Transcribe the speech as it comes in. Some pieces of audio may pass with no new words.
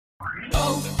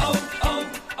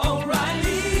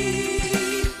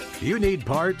O'Reilly. You need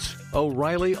parts?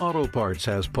 O'Reilly Auto Parts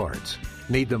has parts.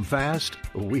 Need them fast?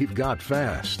 We've got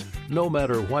fast. No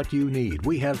matter what you need,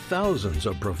 we have thousands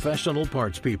of professional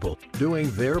parts people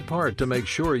doing their part to make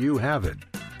sure you have it.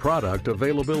 Product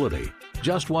availability.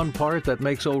 Just one part that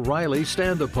makes O'Reilly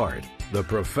stand apart. The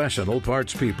professional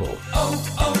parts people.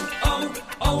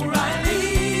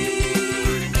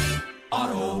 O'Reilly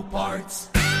Auto Parts.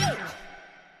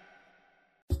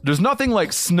 There's nothing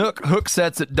like snook hook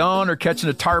sets at dawn or catching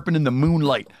a tarpon in the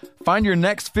moonlight. Find your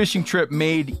next fishing trip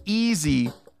made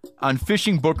easy on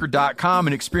fishingbooker.com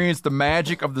and experience the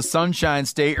magic of the Sunshine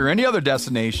State or any other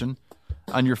destination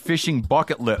on your fishing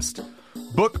bucket list.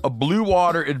 Book a blue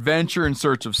water adventure in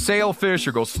search of sailfish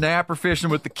or go snapper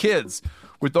fishing with the kids.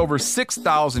 With over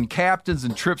 6,000 captains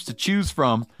and trips to choose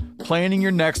from, planning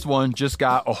your next one just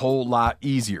got a whole lot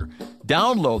easier.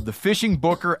 Download the Fishing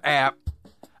Booker app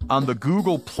on the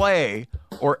Google Play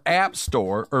or App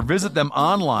Store, or visit them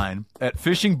online at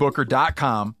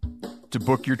fishingbooker.com to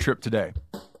book your trip today.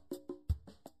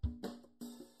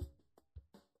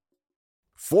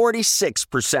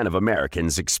 46% of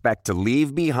Americans expect to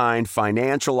leave behind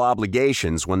financial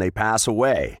obligations when they pass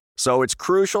away. So it's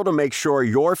crucial to make sure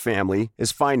your family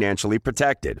is financially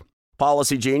protected.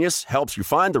 Policy Genius helps you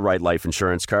find the right life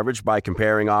insurance coverage by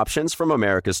comparing options from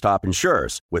America's top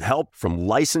insurers with help from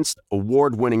licensed,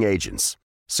 award-winning agents.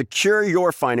 Secure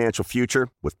your financial future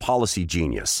with Policy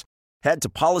Genius. Head to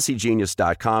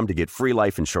policygenius.com to get free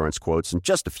life insurance quotes in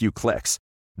just a few clicks.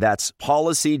 That's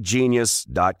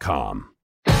policygenius.com.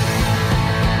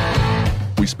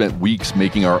 We spent weeks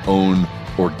making our own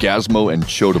Orgasmo and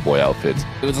Chota Boy outfits.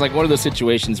 It was like one of those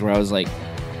situations where I was like,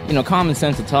 you know, common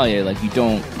sense will tell you, like, you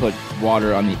don't put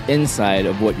water on the inside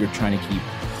of what you're trying to keep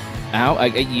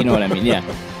out. You know what I mean? Yeah.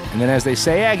 And then as they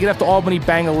say, get up to Albany,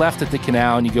 bang a left at the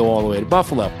canal, and you go all the way to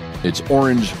Buffalo. It's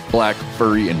orange, black,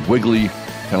 furry, and wiggly,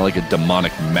 kind of like a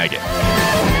demonic maggot.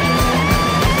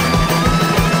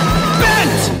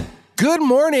 Bent! Good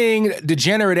morning,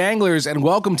 degenerate anglers, and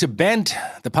welcome to Bent,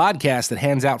 the podcast that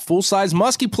hands out full-size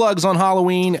musky plugs on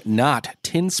Halloween, not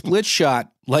tin split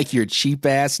shot like your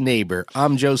cheap-ass neighbor.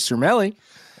 I'm Joe Cermelli.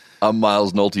 I'm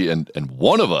Miles Nolte, and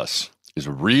one of us is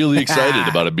really excited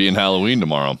about it being Halloween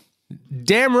tomorrow.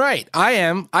 Damn right, I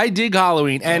am. I dig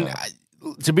Halloween, and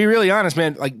to be really honest,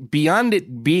 man, like, beyond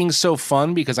it being so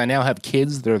fun, because I now have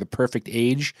kids that are the perfect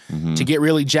age to get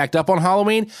really jacked up on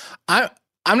Halloween,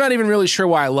 I'm not even really sure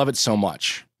why I love it so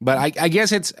much. But I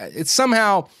guess it's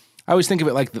somehow, I always think of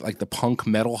it like the punk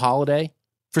metal holiday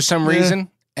for some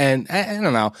reason. And I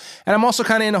don't know. And I'm also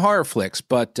kind of into horror flicks.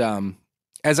 But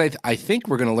as I think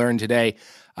we're going to learn today,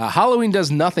 Halloween does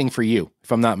nothing for you,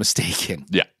 if I'm not mistaken.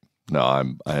 Yeah. No,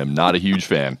 I am not a huge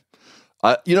fan.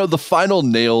 The final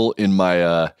nail in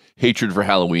my hatred for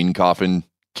Halloween coffin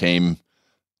came,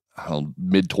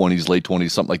 mid-20s, late 20s,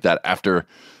 something like that, after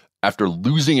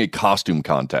losing a costume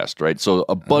contest, right? So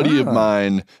a buddy of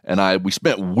mine and we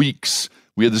spent weeks.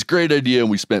 We had this great idea, and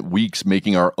we spent weeks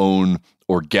making our own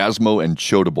Orgasmo and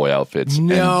Chota Boy outfits.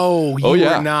 No, you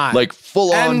were not. Like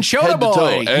full on and Chota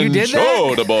Boy. And you did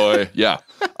Chota that? Boy. Yeah.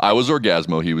 I was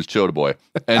Orgasmo. He was Chota Boy.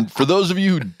 And for those of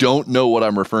you who don't know what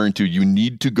I'm referring to, you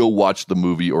need to go watch the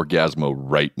movie Orgasmo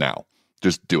right now.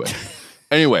 Just do it.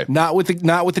 Anyway. Not with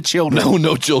the children.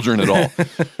 No children at all.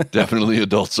 Definitely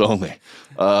adults only.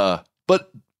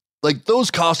 But like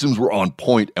those costumes were on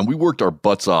point, and we worked our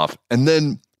butts off. And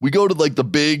then we go to like the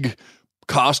big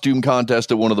costume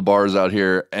contest at one of the bars out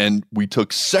here, and we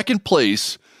took second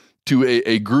place to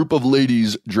a group of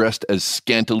ladies dressed as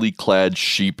scantily clad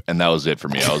sheep, and that was it for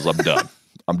me. I'm done.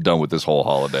 I'm done with this whole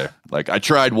holiday. Like, I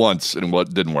tried once, and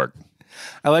it didn't work.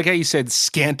 I like how you said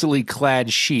scantily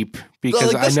clad sheep,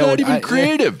 because that's I know not even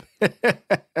creative.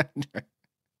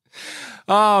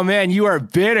 Oh man, you are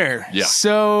bitter. Yeah.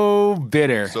 So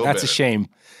bitter. That's a shame.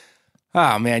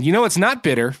 Oh man, you know what's not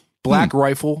bitter? Black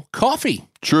Rifle Coffee.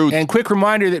 Truth. And quick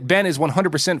reminder that Ben is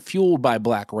 100% fueled by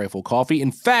Black Rifle Coffee.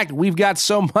 In fact, we've got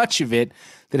so much of it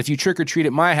that if you trick or treat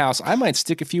at my house, I might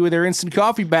stick a few of their instant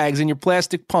coffee bags in your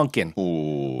plastic pumpkin.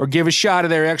 Ooh. Or give a shot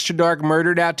of their extra dark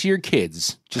murdered out to your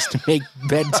kids just to make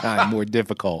bedtime more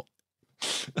difficult.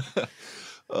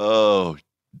 Oh,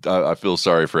 I feel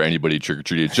sorry for anybody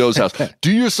trick-or-treating at Joe's house.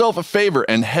 Do yourself a favor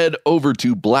and head over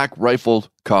to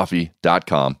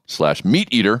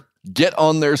blackriflecoffee.com/meateater. Get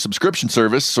on their subscription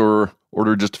service or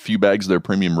order just a few bags of their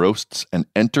premium roasts and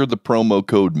enter the promo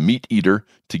code MeatEater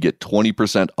to get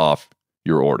 20% off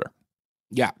your order.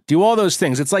 Yeah, do all those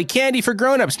things. It's like candy for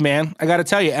grown-ups, man. I got to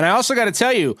tell you. And I also got to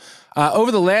tell you,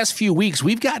 over the last few weeks,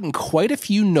 we've gotten quite a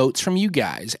few notes from you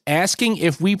guys asking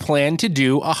if we plan to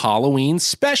do a Halloween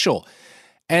special.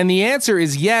 And the answer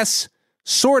is yes,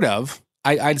 sort of.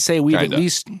 I'd say we've Kinda. at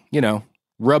least,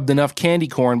 rubbed enough candy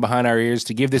corn behind our ears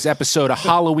to give this episode a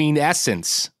Halloween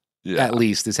essence, Yeah. at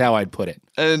least, is how I'd put it.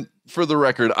 And for the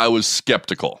record, I was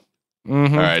skeptical.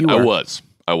 Mhm, All right, you I were. was.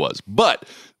 But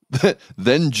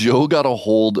then Joe got a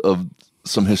hold of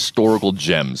some historical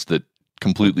gems that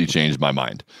completely changed my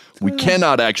mind. We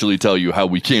cannot actually tell you how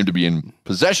we came to be in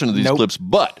possession of these Nope. clips,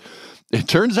 but it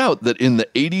turns out that in the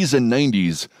 80s and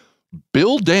 90s,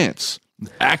 Bill Dance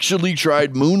actually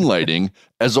tried moonlighting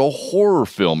as a horror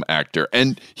film actor,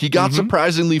 and he got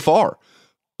surprisingly far.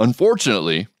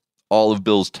 Unfortunately, all of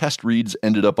Bill's test reads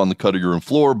ended up on the cutting room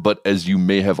floor, but as you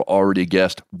may have already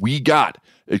guessed, we got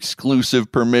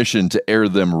exclusive permission to air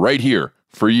them right here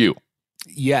for you.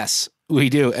 Yes, we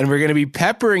do. And we're going to be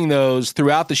peppering those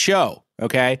throughout the show,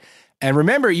 okay? And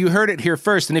remember, you heard it here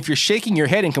first. And if you're shaking your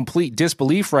head in complete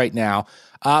disbelief right now,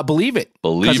 believe it.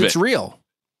 Believe Because it. it's real.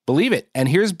 Believe it. And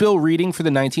here's Bill reading for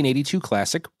the 1982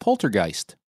 classic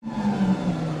Poltergeist.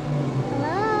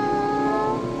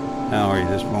 How are you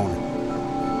this morning?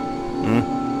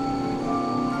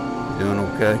 Doing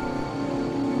okay?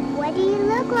 What do you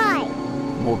look like?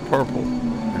 More purple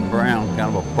and brown,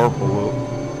 kind of a purple look.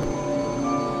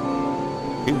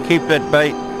 You can keep that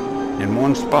bait in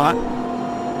one spot.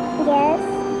 Yes.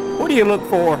 What do you look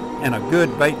for in a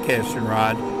good bait casting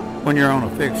rod when you're on a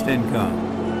fixed income?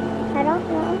 I don't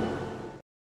know.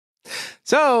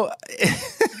 So,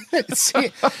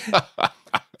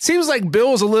 seems like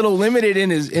Bill's a little limited in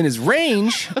his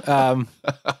range.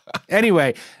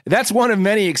 Anyway, that's one of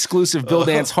many exclusive Bill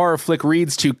Dance horror flick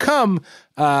reads to come.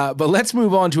 But let's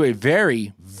move on to a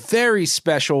very, very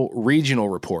special regional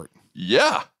report.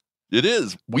 Yeah, it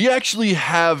is. We actually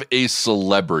have a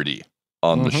celebrity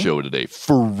on the show today,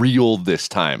 for real this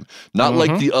time. Not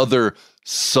like the other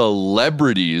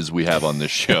celebrities we have on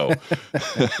this show.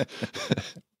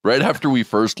 Right after we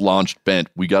first launched Bent,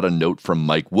 we got a note from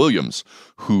Mike Williams,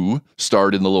 who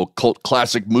starred in the little cult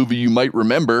classic movie you might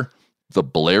remember, The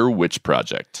Blair Witch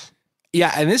Project.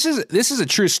 Yeah, and this is a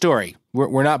true story.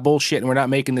 We're not bullshitting. We're not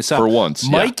making this up. For once,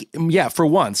 Mike. Yeah, for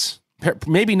once.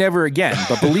 Maybe never again,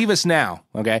 but believe us now.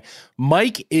 Okay,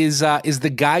 Mike is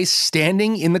the guy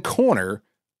standing in the corner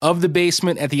of the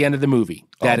basement at the end of the movie.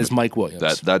 That is Mike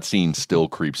Williams. That scene still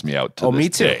creeps me out to this me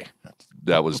too. day.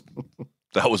 That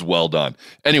was well done.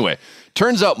 Anyway,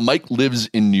 turns out Mike lives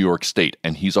in New York State,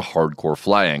 and he's a hardcore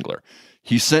fly angler.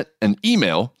 He sent an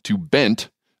email to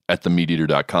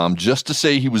bent@themeateater.com just to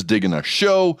say he was digging our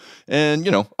show and,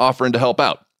 offering to help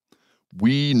out.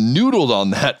 We noodled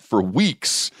on that for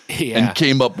weeks and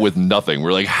came up with nothing.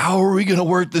 We're like, how are we going to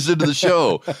work this into the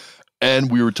show?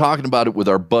 And we were talking about it with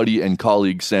our buddy and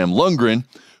colleague, Sam Lundgren,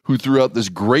 who threw out this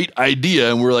great idea.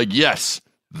 And we're like, yes,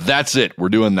 that's it. We're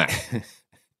doing that.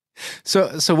 So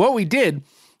what we did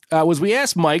was we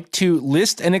asked Mike to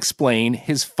list and explain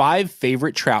his 5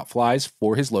 favorite trout flies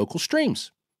for his local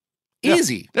streams.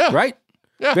 Easy, right?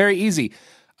 Yeah. Very easy.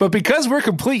 But because we're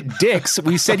complete dicks,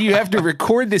 we said you have to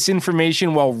record this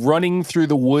information while running through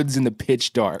the woods in the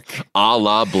pitch dark. A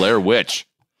la Blair Witch.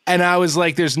 And I was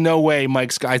like, there's no way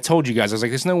Mike's... I told you guys, I was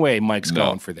like, there's no way Mike's No,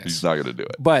 going for this. he's not going to do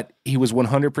it. But he was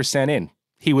 100% in.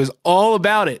 He was all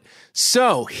about it.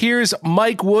 So here's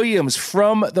Mike Williams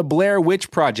from the Blair Witch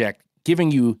Project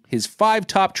giving you his 5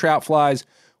 top trout flies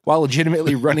while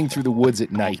legitimately running through the woods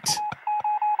at night.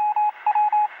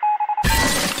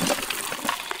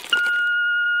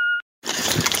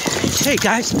 Hey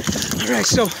guys, all right,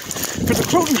 so for the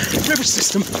Croton River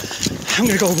system, I'm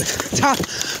gonna go with top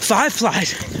 5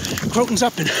 flies. Croton's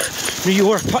up in New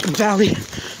York, Putnam Valley,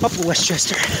 up in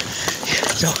Westchester.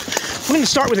 So I'm gonna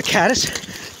start with a caddis.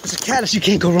 It's a caddis you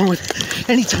can't go wrong with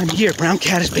any time of year. Brown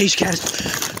caddis, beige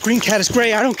caddis, green caddis,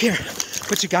 gray, I don't care.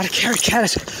 But you gotta carry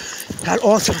caddis at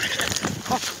all times.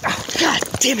 Oh, God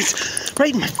damn it,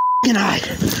 right in my f***ing eye.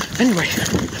 Anyway,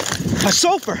 a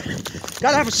sulfur.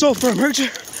 Gotta have a sulfur emerger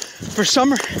for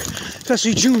summer,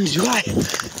 especially June and July.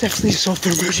 Definitely a sulfur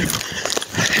emerger.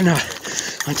 And on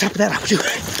top of that,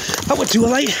 I would do a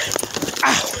light.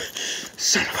 Ow,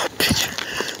 son of a bitch.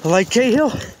 A light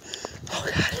Cahill. Oh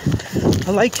God,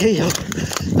 a light Cahill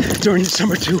during the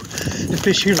summer too. The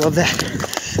fish here love that.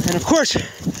 And of course,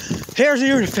 hare's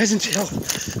ear and a pheasant tail.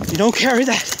 You don't carry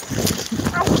that.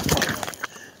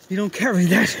 You don't carry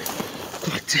that.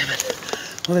 God damn it.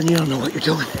 Well, then you don't know what you're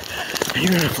doing. And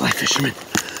you're not a fly fisherman.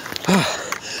 I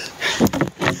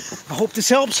hope this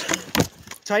helps.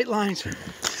 Tight lines.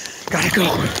 Gotta go.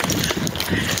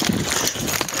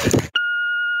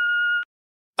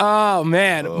 Oh,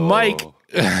 man. Mike,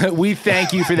 we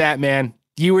thank you for that, man.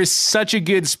 You were such a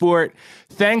good sport.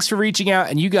 Thanks for reaching out,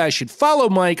 and you guys should follow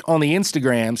Mike on the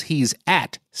Instagrams. He's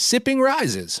at Sipping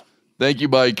Rises. Thank you,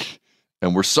 Mike.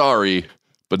 And we're sorry,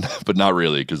 but not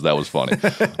really, because that was funny.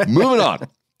 Moving on.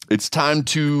 It's time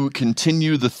to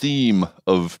continue the theme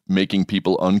of making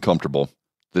people uncomfortable.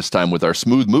 This time with our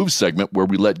Smooth Moves segment, where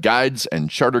we let guides and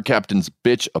charter captains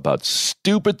bitch about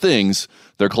stupid things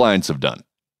their clients have done.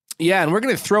 Yeah, and we're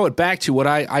going to throw it back to what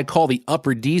I call the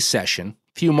Upper D session.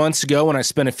 A few months ago, when I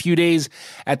spent a few days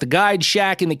at the Guide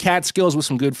Shack in the Catskills with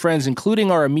some good friends, including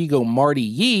our amigo Marty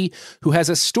Yee, who has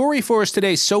a story for us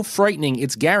today so frightening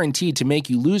it's guaranteed to make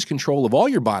you lose control of all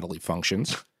your bodily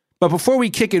functions. But before we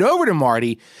kick it over to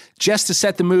Marty, just to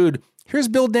set the mood, here's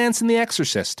Bill Dance in The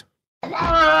Exorcist.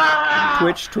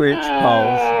 Twitch, twitch,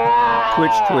 pause.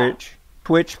 Twitch, twitch.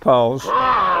 Twitch, pause.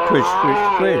 Twitch,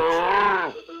 twitch, twitch.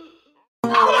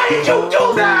 Why did you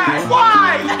do that?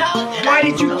 Why? Why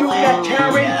did you do that,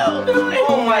 Terry?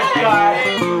 Oh my God.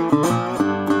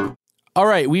 All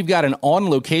right, we've got an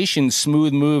on-location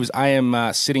Smooth Moves. I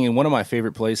am sitting in one of my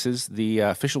favorite places, the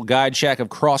official Guide Shack of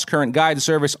Cross Current Guide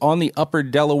Service on the Upper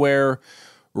Delaware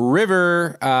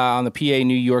River on the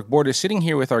PA-New York border, sitting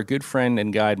here with our good friend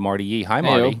and guide, Marty Yee. Hi,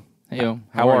 Marty. Hey,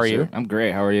 how are you? I'm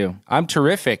great. How are you? I'm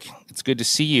terrific. It's good to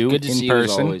see you Good to in see person.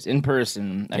 you as always. In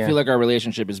person. I feel like our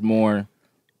relationship is more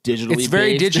digitally It's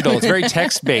very based. digital. It's very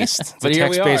text-based. It's But a here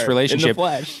we text-based are, relationship. in the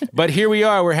flesh. But here we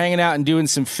are. We're hanging out and doing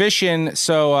some fishing,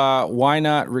 so why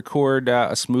not record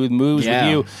a Smooth Moves with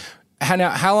you?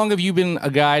 How long have you been a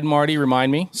guide, Marty?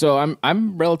 Remind me. So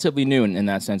I'm relatively new in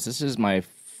that sense. This is my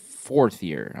fourth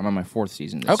year. I'm on my fourth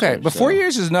season this year. But 4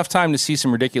 years is enough time to see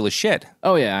some ridiculous shit.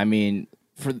 Oh, yeah. I mean,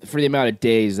 for the amount of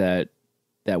days that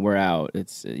we're out,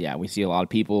 it's we see a lot of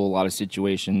people, a lot of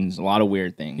situations, a lot of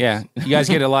weird things. Yeah, you guys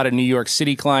get a lot of New York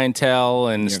City clientele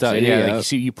and stuff. City, yeah,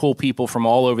 like you pull people from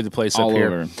all over the place all up here.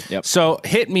 over. Yep. So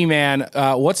hit me, man.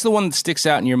 What's the one that sticks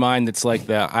out in your mind that's like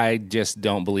I just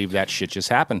don't believe that shit just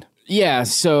happened? Yeah,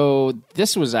 so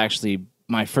this was actually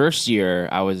my first year.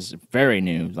 I was very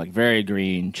new, like very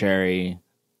green, cherry.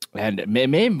 And it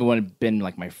may have been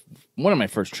like one of my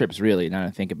first trips, really, now that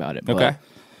I think about it. But, Okay.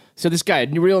 So this guy,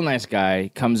 real nice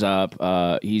guy, comes up.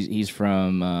 He's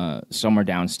from somewhere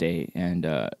downstate,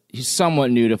 and he's somewhat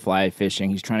new to fly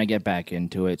fishing. He's trying to get back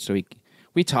into it. So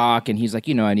we talk, and he's like,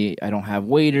 I don't have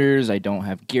waders, I don't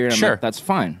have gear. And I'm like, that's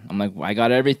fine. I'm like, I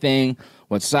got everything.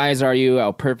 What size are you?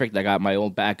 Oh, perfect. I got my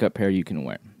old backup pair you can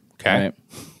wear. Okay. Right?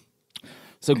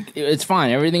 So it's fine.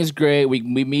 Everything's great. We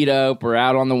meet up. We're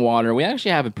out on the water. We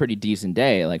actually have a pretty decent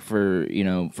day, like for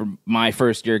my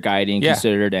first year guiding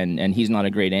considered, and he's not a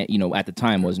great, at the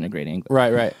time wasn't a great angler.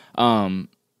 Right.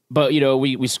 But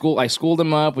I schooled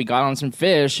him up. We got on some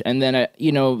fish, and then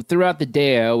throughout the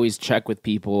day, I always check with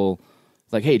people.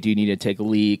 Like, hey, do you need to take a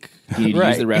leak? Do you need to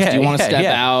use the rest? Do you want to step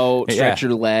out, stretch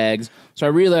your legs? So I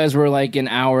realized we're like in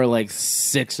hour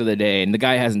 6 of the day, and the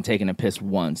guy hasn't taken a piss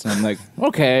once. And I'm like,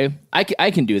 okay, I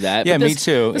can do that. Yeah, but me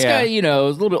too. This guy, is a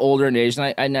little bit older in age,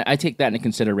 and I take that into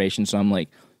consideration. So I'm like,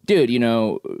 dude, do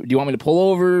you want me to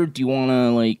pull over? Do you want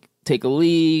to take a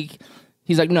leak?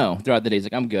 He's like, no. Throughout the day, he's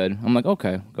like, I'm good. I'm like,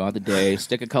 okay. Go out the day,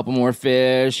 stick a couple more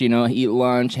fish, eat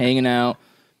lunch, hanging out.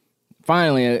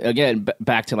 Finally, again,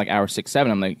 back to hour 6,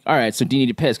 7. I'm like, all right, so do you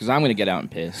need to piss? Because I'm going to get out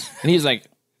and piss. And he's like,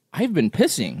 I've been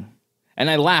pissing. And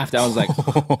I laughed. I was like,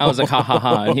 ha, ha,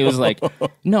 ha. And he was like,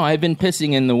 no, I've been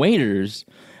pissing in the waders.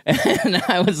 And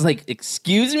I was like,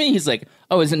 excuse me? He's like,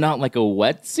 oh, is it not like a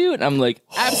wetsuit? I'm like,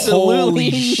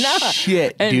 absolutely not.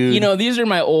 Shit, and, dude. these are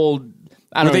my old,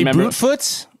 I don't Were they remember. boot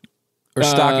foots? Or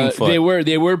stocking foot?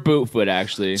 They were boot foot,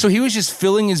 actually. So he was just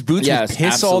filling his boots with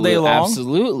piss all day long?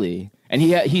 Absolutely. And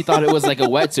he thought it was like a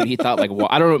wetsuit. He thought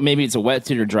I don't know, maybe it's a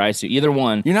wetsuit or dry suit. Either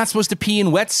one. You're not supposed to pee in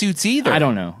wetsuits either. I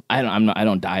don't know. I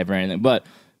don't dive or anything. But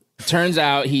turns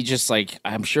out he just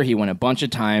I'm sure he went a bunch of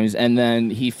times, and then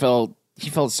he felt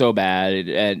so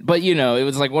bad. But it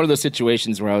was like one of those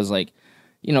situations where I was like,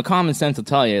 common sense will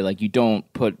tell you you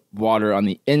don't put water on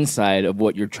the inside of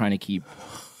what you're trying to keep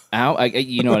out.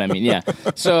 You know what I mean? Yeah.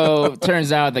 So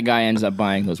turns out the guy ends up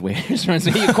buying those waders. So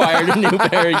he acquired a new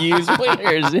pair of used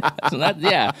waders.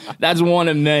 So that's one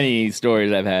of many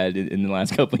stories I've had in the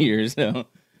last couple of years. So.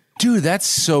 Dude, that's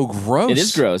so gross. It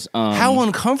is gross. How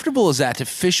uncomfortable is that to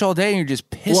fish all day and you're just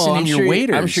pissing in your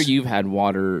waders? I'm sure you've had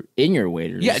water in your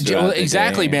waders. Yeah,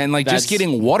 exactly, man. Just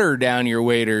getting water down your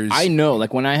waders. I know.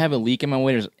 When I have a leak in my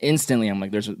waders, instantly I'm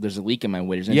like, there's a leak in my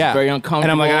waders. And it's very uncomfortable.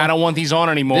 And I'm like, I don't want these on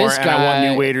anymore, and I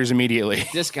want new waders immediately.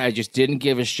 This guy just didn't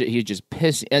give a shit. He was just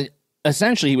pissing.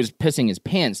 Essentially, he was pissing his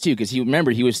pants, too, because he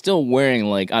was still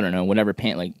wearing, I don't know, whatever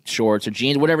pant, shorts or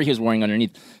jeans, whatever he was wearing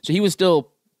underneath. So he was still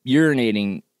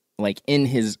urinating like in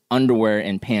his underwear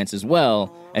and pants as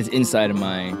well as inside of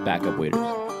my backup waders.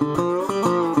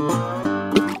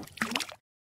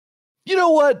 You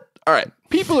know what? All right.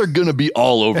 People are going to be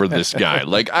all over this guy.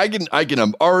 Like I can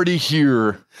already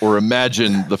hear or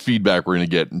imagine the feedback we're going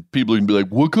to get. And people are going to be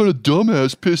like, what kind of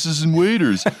dumbass pisses in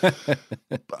waders?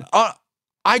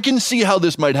 I can see how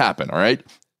this might happen. All right.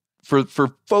 For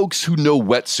folks who know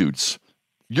wetsuits,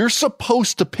 you're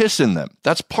supposed to piss in them.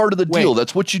 That's part of the deal.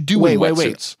 That's what you do in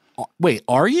wetsuits. Wait,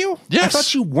 are you? Yes. I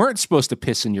thought you weren't supposed to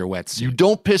piss in your wetsuit. You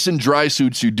don't piss in dry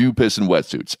suits. You do piss in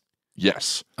wetsuits.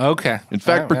 Yes. Okay. In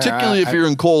fact, particularly if you're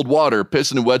in cold water,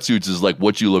 pissing in wetsuits is like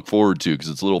what you look forward to because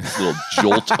it's a little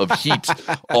jolt of heat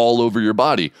all over your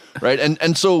body, right?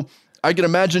 And so I can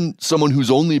imagine someone who's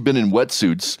only been in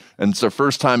wetsuits and it's their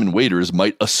first time in waders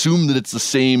might assume that it's the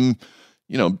same,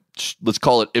 let's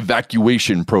call it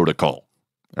evacuation protocol.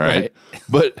 All right.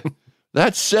 But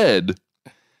that said,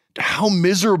 how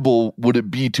miserable would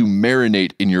it be to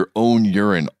marinate in your own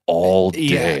urine all day?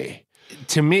 Yeah.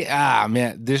 To me,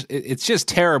 man, it's just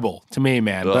terrible to me,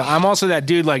 man. Ugh. But I'm also that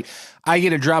dude, like, I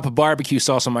get a drop of barbecue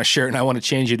sauce on my shirt and I want to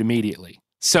change it immediately.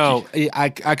 So I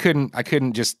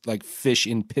couldn't just like fish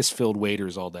in piss-filled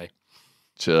waders all day.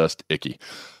 Just icky.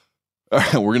 All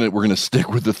right, we're gonna stick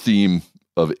with the theme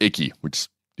of icky, which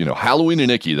Halloween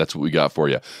and icky. That's what we got for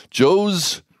you.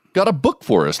 Joe's got a book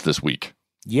for us this week.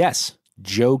 Yes,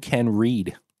 Joe can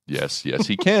read. Yes,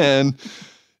 he can.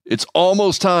 It's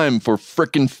almost time for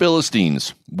Frickin'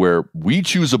 Philistines, where we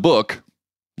choose a book,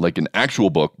 like an actual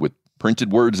book with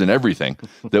printed words and everything,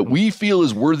 that we feel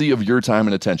is worthy of your time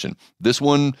and attention. This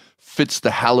one fits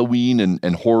the Halloween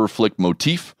and horror flick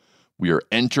motif. We are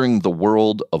entering the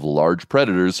world of large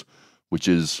predators, which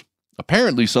is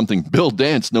apparently something Bill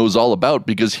Dance knows all about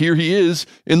because here he is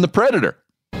in The Predator.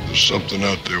 There's something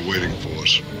out there waiting for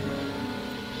us.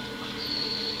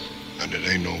 And it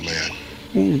ain't no man.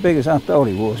 He ain't as big as I thought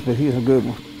he was, but he's a good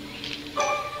one.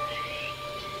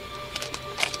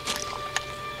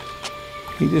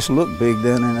 He just looked big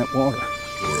down in that water.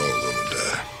 We're all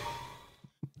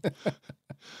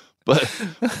gonna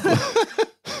die.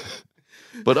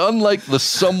 But unlike the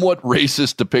somewhat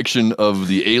racist depiction of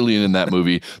the alien in that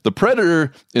movie, the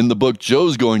Predator in the book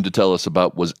Joe's going to tell us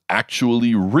about was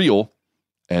actually real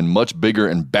and much bigger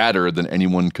and badder than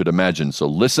anyone could imagine. So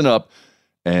listen up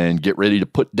and get ready to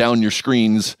put down your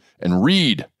screens and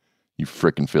read, you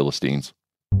frickin' Philistines.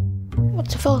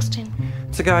 What's a Philistine?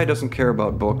 It's a guy who doesn't care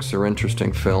about books or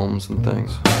interesting films and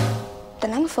things.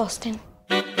 Then I'm a Philistine.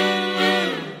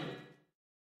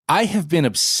 I have been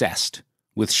obsessed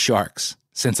with sharks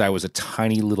since I was a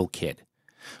tiny little kid.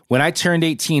 When I turned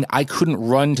 18, I couldn't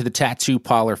run to the tattoo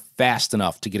parlor fast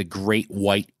enough to get a great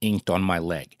white inked on my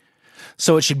leg.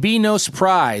 So it should be no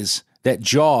surprise that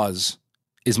Jaws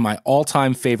is my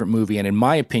all-time favorite movie and, in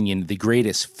my opinion, the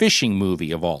greatest fishing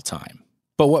movie of all time.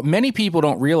 But what many people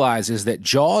don't realize is that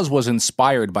Jaws was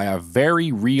inspired by a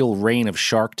very real reign of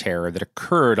shark terror that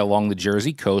occurred along the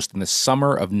Jersey coast in the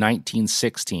summer of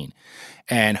 1916.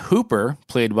 And Hooper,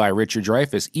 played by Richard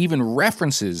Dreyfuss, even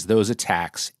references those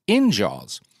attacks in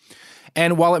Jaws.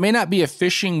 And while it may not be a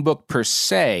fishing book per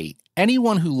se,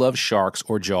 anyone who loves sharks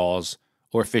or Jaws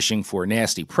or fishing for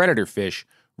nasty predator fish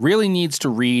really needs to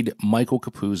read Michael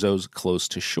Capuzzo's Close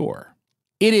to Shore.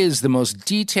 It is the most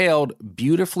detailed,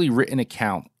 beautifully written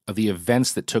account of the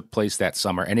events that took place that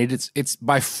summer, and it's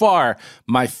by far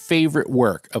my favorite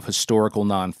work of historical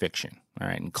nonfiction. All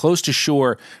right, and Close to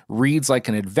Shore reads like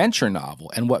an adventure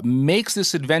novel, and what makes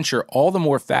this adventure all the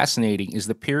more fascinating is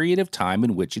the period of time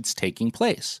in which it's taking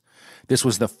place. This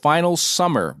was the final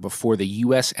summer before the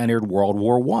U.S. entered World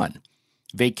War I.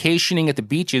 Vacationing at the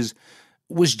beaches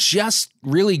was just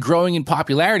really growing in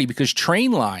popularity because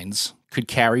train lines could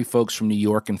carry folks from New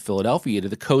York and Philadelphia to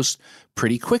the coast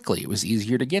pretty quickly. It was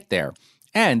easier to get there.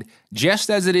 And just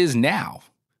as it is now,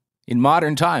 in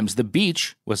modern times, the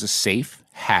beach was a safe,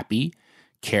 happy,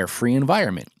 carefree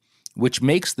environment, which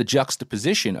makes the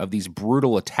juxtaposition of these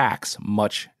brutal attacks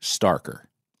much starker.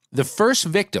 The first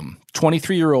victim,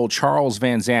 23-year-old Charles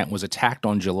Van Zant, was attacked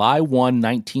on July 1,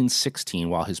 1916,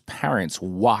 while his parents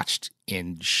watched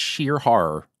in sheer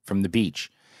horror from the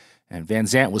beach. And Van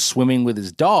Zant was swimming with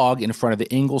his dog in front of the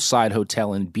Ingleside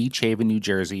Hotel in Beach Haven, New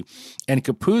Jersey, and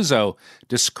Capuzzo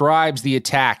describes the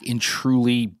attack in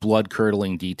truly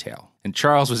blood-curdling detail. And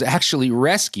Charles was actually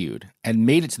rescued and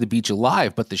made it to the beach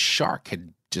alive, but the shark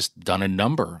had just done a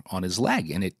number on his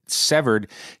leg, and it severed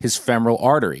his femoral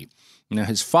artery. Now,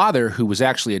 his father, who was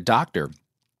actually a doctor,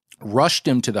 rushed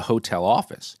him to the hotel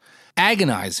office,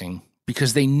 agonizing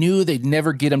because they knew they'd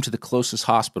never get him to the closest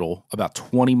hospital about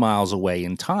 20 miles away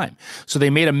in time. So they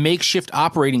made a makeshift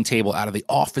operating table out of the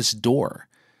office door.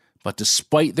 But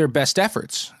despite their best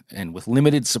efforts, and with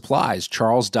limited supplies,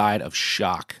 Charles died of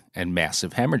shock and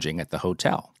massive hemorrhaging at the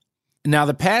hotel. Now,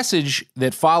 the passage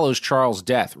that follows Charles'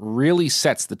 death really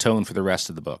sets the tone for the rest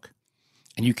of the book,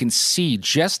 and you can see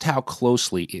just how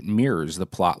closely it mirrors the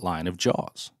plot line of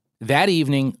Jaws. That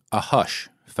evening, a hush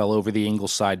fell over the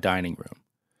Ingleside dining room.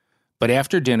 But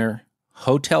after dinner,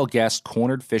 hotel guests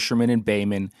cornered fishermen and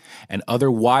baymen and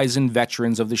other wizened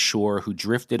veterans of the shore who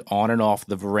drifted on and off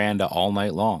the veranda all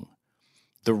night long.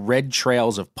 The red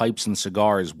trails of pipes and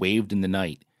cigars waved in the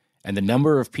night, and the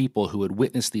number of people who had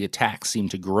witnessed the attack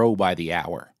seemed to grow by the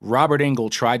hour. Robert Engle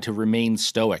tried to remain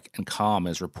stoic and calm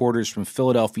as reporters from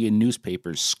Philadelphia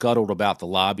newspapers scuttled about the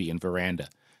lobby and veranda,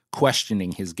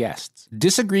 questioning his guests.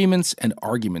 Disagreements and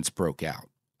arguments broke out,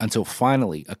 until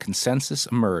finally a consensus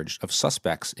emerged of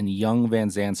suspects in young Van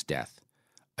Zant's death.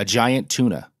 A giant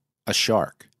tuna, a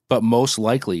shark, but most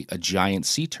likely a giant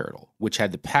sea turtle, which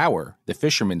had the power, the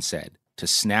fishermen said, to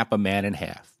snap a man in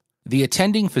half. The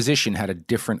attending physician had a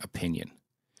different opinion.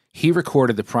 He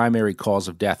recorded the primary cause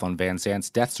of death on Van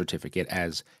Zant's death certificate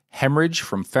as hemorrhage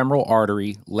from femoral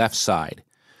artery, left side,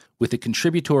 with the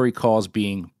contributory cause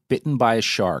being bitten by a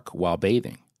shark while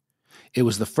bathing. It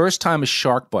was the first time a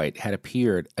shark bite had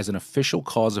appeared as an official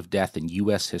cause of death in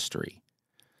U.S. history.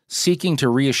 Seeking to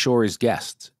reassure his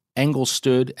guests, Engle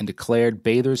stood and declared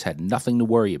bathers had nothing to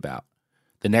worry about.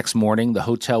 The next morning, the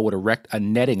hotel would erect a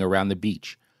netting around the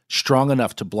beach, strong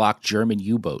enough to block German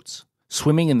U-boats.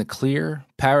 Swimming in the clear,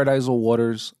 paradisal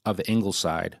waters of the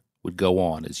Ingleside would go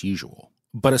on as usual.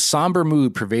 But a somber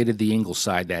mood pervaded the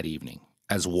Ingleside that evening,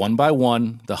 as one by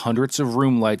one, the hundreds of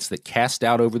room lights that cast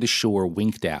out over the shore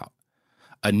winked out.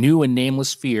 A new and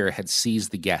nameless fear had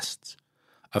seized the guests,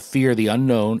 a fear of the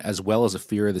unknown as well as a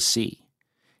fear of the sea.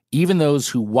 Even those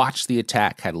who watched the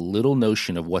attack had little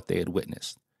notion of what they had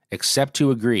witnessed, except to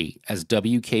agree, as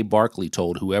W.K. Barclay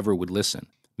told whoever would listen,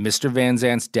 Mr. Van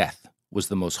Zant's death was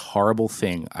the most horrible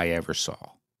thing I ever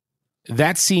saw.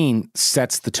 That scene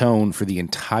sets the tone for the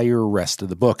entire rest of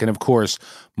the book, and of course,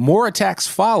 more attacks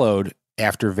followed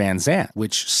after Van Zant,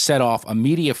 which set off a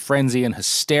media frenzy and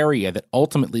hysteria that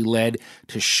ultimately led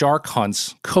to shark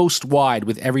hunts coast-wide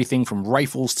with everything from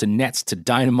rifles to nets to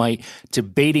dynamite to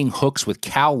baiting hooks with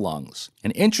cow lungs.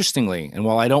 And interestingly, and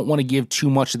while I don't want to give too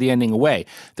much of the ending away,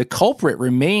 the culprit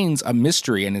remains a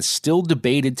mystery and is still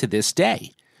debated to this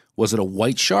day. Was it a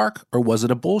white shark or was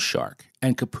it a bull shark?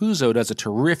 And Capuzzo does a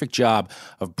terrific job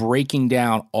of breaking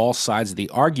down all sides of the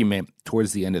argument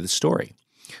towards the end of the story.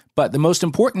 But the most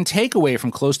important takeaway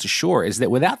from Close to Shore is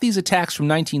that without these attacks from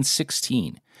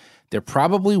 1916, there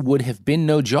probably would have been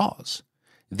no Jaws.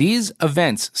 These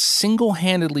events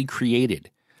single-handedly created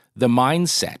the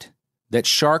mindset that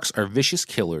sharks are vicious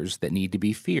killers that need to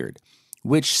be feared,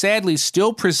 which sadly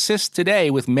still persists today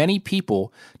with many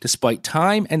people, despite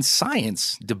time and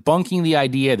science debunking the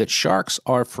idea that sharks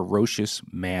are ferocious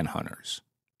manhunters.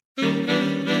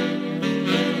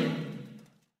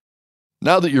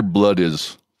 Now that your blood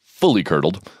is fully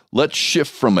curdled, let's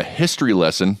shift from a history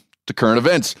lesson to current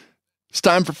events. It's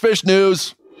time for Fish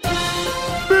News.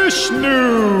 Fish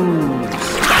News!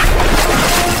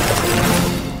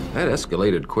 That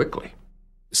escalated quickly.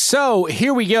 So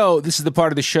here we go. This is the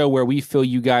part of the show where we fill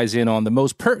you guys in on the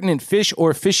most pertinent fish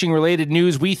or fishing-related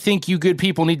news we think you good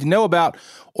people need to know about,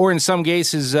 or in some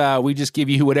cases, we just give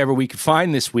you whatever we could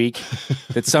find this week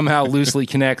that somehow loosely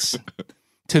connects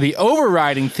to the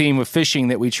overriding theme of fishing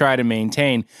that we try to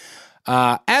maintain.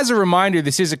 As a reminder,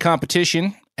 this is a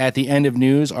competition. At the end of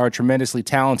news, our tremendously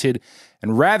talented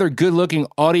and rather good-looking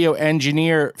audio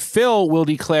engineer, Phil, will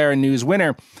declare a news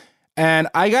winner. And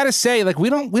I got to say, like, we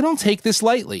don't take this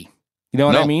lightly. You know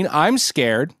what I mean? I'm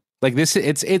scared. Like this,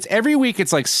 it's every week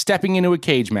it's like stepping into a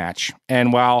cage match.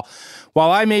 And while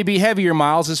I may be heavier,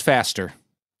 Miles is faster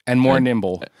and more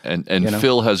nimble. And you know?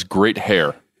 Phil has great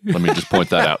hair. Let me just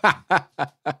point that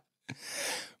out.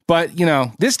 But, you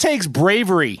know, this takes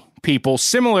bravery, people.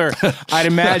 Similar, I'd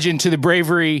imagine, to the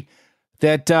bravery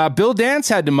that Bill Dance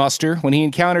had to muster when he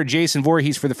encountered Jason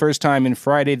Voorhees for the first time in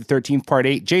Friday the 13th, Part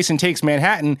 8, Jason Takes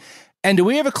Manhattan. And do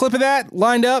we have a clip of that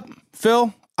lined up,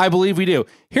 Phil? I believe we do.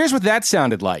 Here's what that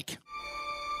sounded like.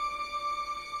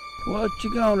 What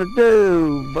you gonna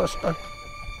do, Buster?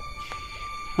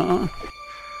 Huh?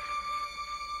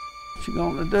 What you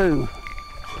gonna do?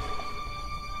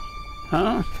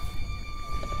 Huh?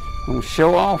 Gonna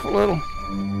show off a little?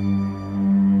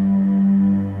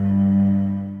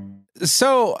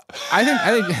 So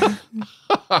I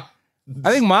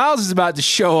think Miles is about to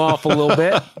show off a little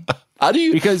bit. How do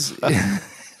you because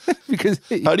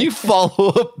how do you follow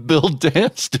up Bill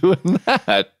Dance doing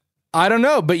that? I don't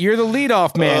know, but you're the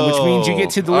leadoff man, which means you get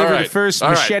to deliver the first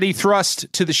machete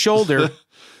thrust to the shoulder.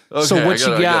 Okay, so what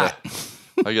you got?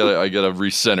 I gotta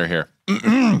recenter here.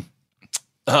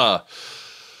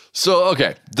 So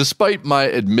okay, despite my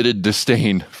admitted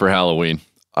disdain for Halloween,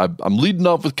 I'm leading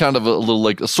off with kind of a little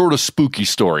like a sort of spooky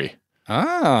story.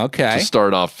 Oh, okay. To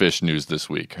start off fish news this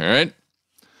week. All right.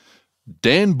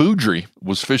 Dan Boudry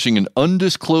was fishing an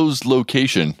undisclosed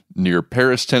location near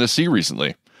Paris, Tennessee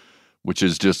recently, which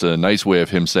is just a nice way of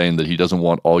him saying that he doesn't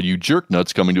want all you jerk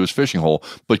nuts coming to his fishing hole.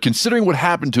 But considering what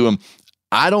happened to him,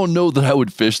 I don't know that I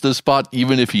would fish this spot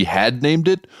even if he had named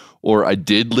it or I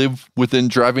did live within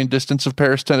driving distance of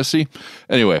Paris, Tennessee.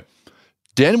 Anyway,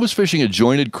 Dan was fishing a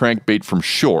jointed crankbait from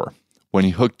shore when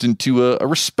he hooked into a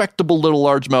respectable little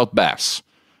largemouth bass.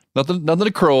 Nothing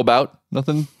to crow about.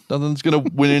 Nothing's going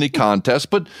to win any contest,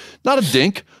 but not a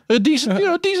dink. A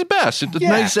decent bass. It's a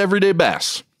nice everyday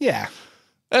bass. Yeah.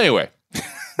 Anyway,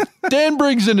 Dan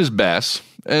brings in his bass,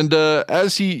 and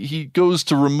as he goes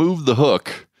to remove the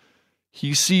hook,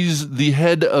 he sees the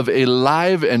head of a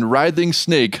live and writhing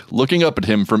snake looking up at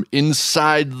him from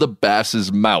inside the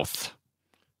bass's mouth.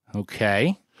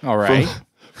 Okay. All right.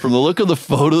 From the look of the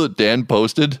photo that Dan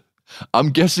posted, I'm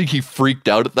guessing he freaked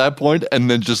out at that point and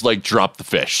then just like dropped the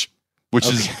fish, which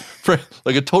is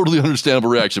like a totally understandable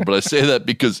reaction. But I say that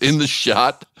because in the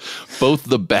shot, both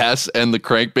the bass and the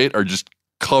crankbait are just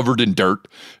covered in dirt,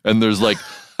 and there's like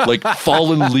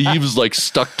fallen leaves like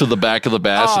stuck to the back of the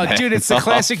bass. Oh, dude, it's the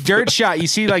classic dirt shot. You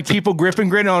see like people grip and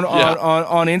grin on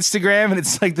Instagram, and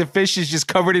it's like the fish is just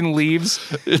covered in leaves.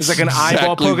 It's like an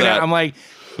eyeball poking out. I'm like,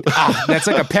 that's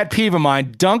like a pet peeve of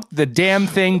mine. Dunk the damn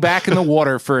thing back in the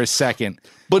water for a second.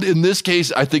 But in this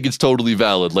case, I think it's totally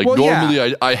valid. Like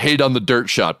normally I hate on the dirt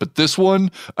shot, but this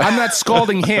one... I'm not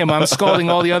scalding him. I'm scalding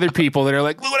all the other people that are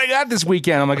like, look what I got this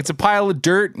weekend. I'm like, it's a pile of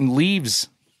dirt and leaves.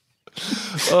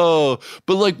 Oh,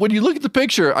 but like when you look at the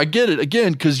picture, I get it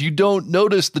again, because you don't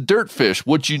notice the dirt fish.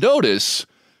 What you notice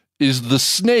is the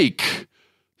snake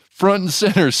front and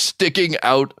center sticking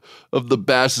out of the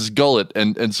bass's gullet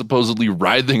and supposedly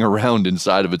writhing around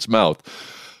inside of its mouth.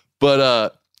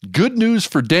 But good news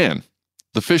for Dan.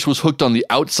 The fish was hooked on the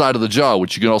outside of the jaw,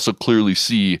 which you can also clearly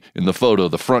see in the photo.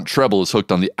 The front treble is hooked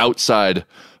on the outside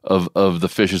of the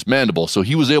fish's mandible. So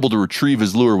he was able to retrieve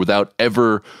his lure without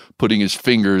ever putting his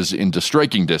fingers into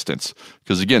striking distance.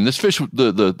 Because again, this fish,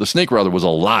 the snake rather, was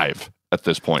alive at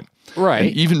this point.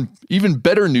 Right. And even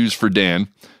better news for Dan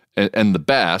and the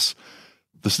bass,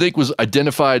 the snake was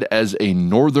identified as a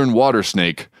northern water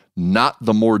snake, not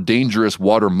the more dangerous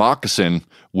water moccasin,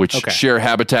 which share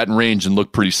habitat and range and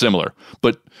look pretty similar.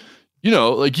 But, you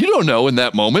don't know in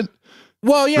that moment.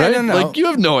 Well, yeah, right? no. Like, you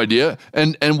have no idea.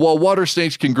 And while water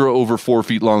snakes can grow over 4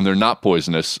 feet long, they're not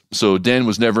poisonous. So Dan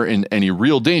was never in any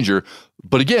real danger.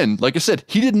 But again, like I said,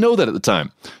 he didn't know that at the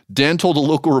time. Dan told a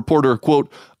local reporter, quote,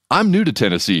 "I'm new to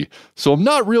Tennessee, so I'm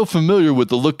not real familiar with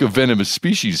the look of venomous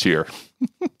species here."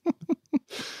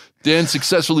 Dan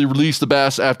successfully released the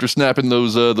bass after snapping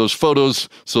those photos,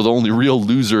 so the only real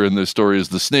loser in this story is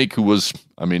the snake, who was,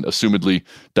 assumedly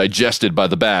digested by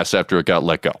the bass after it got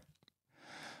let go.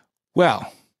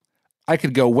 Well, I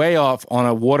could go way off on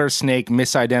a water snake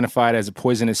misidentified as a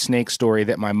poisonous snake story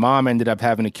that my mom ended up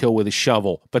having to kill with a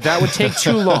shovel, but that would take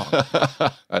too long.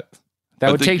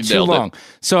 That would take too long.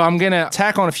 So I'm going to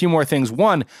tack on a few more things.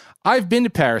 One, I've been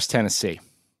to Paris, Tennessee.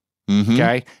 Mm-hmm.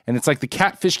 Okay. And it's like the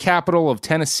catfish capital of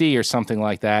Tennessee or something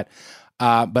like that.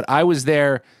 But I was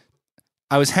there.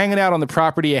 I was hanging out on the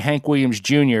property of Hank Williams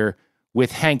Jr.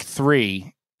 with Hank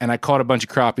 3, and I caught a bunch of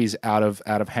crappies out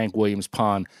of Hank Williams'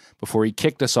 pond before he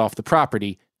kicked us off the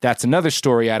property. That's another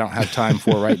story I don't have time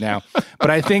for right now. But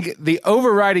I think the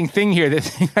overriding thing here, the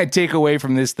thing I take away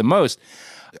from this the most,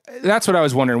 that's what I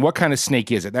was wondering. What kind of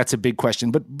snake is it? That's a big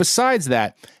question. But besides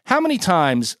that, how many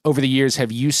times over the years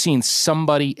have you seen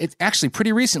somebody, it's actually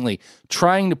pretty recently,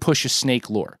 trying to push a snake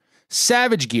lure?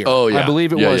 Savage Gear, I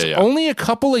believe it was. Only a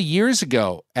couple of years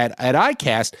ago at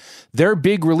ICAST, their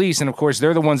big release, and of course,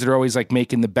 they're the ones that are always like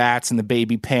making the bats and the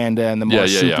baby panda and the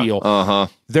marsupial.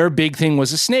 Their big thing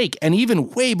was a snake. And even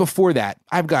way before that,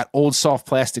 I've got old soft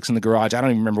plastics in the garage. I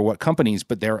don't even remember what companies,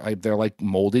 but they're like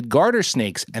molded garter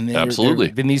snakes. And there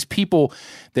have been these people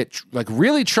that like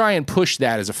really try and push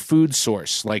that as a food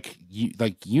source. Like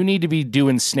you need to be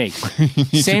doing snake.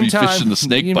 Same time, fishing the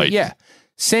snake bite. Yeah.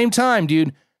 Same time,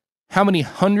 dude. How many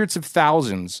hundreds of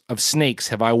thousands of snakes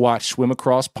have I watched swim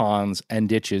across ponds and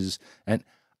ditches? And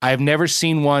I have never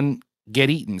seen one get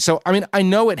eaten. So, I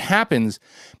know it happens,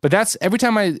 but that's every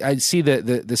time I see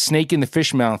the snake in the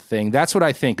fish mouth thing, that's what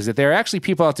I think, is that there are actually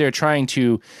people out there trying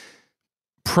to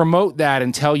promote that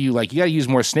and tell you, like, you got to use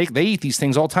more snake. They eat these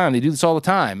things all the time. They do this all the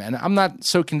time. And I'm not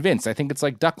so convinced. I think it's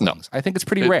like ducklings. I think it's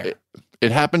pretty rare.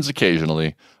 It happens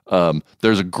occasionally.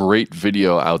 There's a great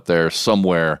video out there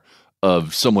somewhere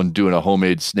of someone doing a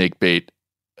homemade snake bait,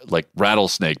 like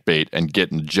rattlesnake bait, and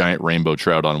getting a giant rainbow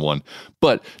trout on one.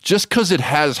 But just because it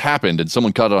has happened and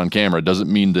someone caught it on camera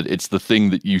doesn't mean that it's the thing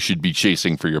that you should be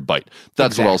chasing for your bite.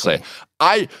 That's what I'll say.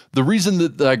 The reason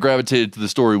that I gravitated to the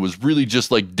story was really just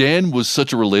like Dan was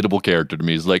such a relatable character to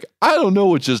me. He's like, I don't know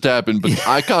what just happened, but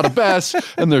I caught a bass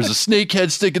and there's a snake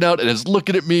head sticking out and it's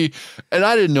looking at me and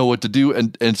I didn't know what to do.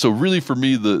 And so really for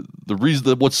me, the reason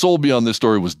that what sold me on this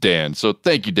story was Dan. So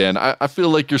thank you, Dan. I feel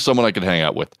like you're someone I could hang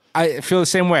out with. I feel the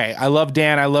same way. I love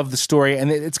Dan. I love the story. And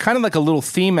it's kind of like a little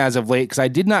theme as of late, because I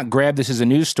did not grab this as a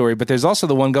news story, but there's also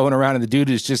the one going around and the dude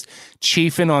is just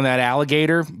chiefing on that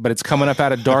alligator, but it's coming up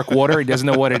out of dark water. He doesn't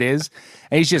know what it is.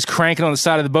 And he's just cranking on the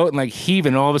side of the boat and like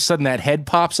heaving, and all of a sudden that head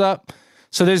pops up.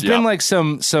 So there's been like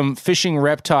some fishing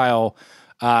reptile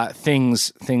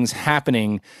things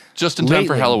happening. Just in time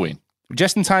for Halloween.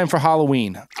 Just in time for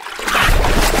Halloween.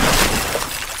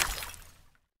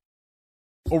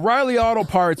 O'Reilly Auto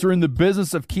Parts are in the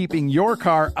business of keeping your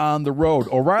car on the road.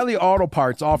 O'Reilly Auto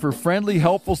Parts offer friendly,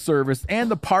 helpful service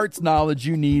and the parts knowledge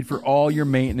you need for all your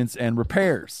maintenance and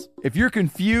repairs. If you're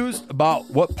confused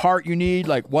about what part you need,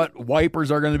 like what wipers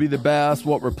are going to be the best,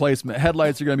 what replacement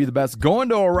headlights are going to be the best, go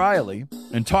into O'Reilly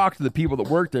and talk to the people that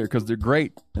work there, because they're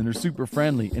great and they're super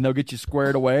friendly, and they'll get you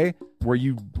squared away where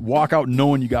you walk out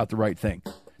knowing you got the right thing.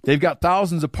 They've got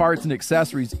thousands of parts and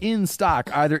accessories in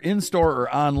stock, either in-store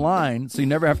or online, so you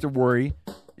never have to worry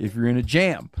if you're in a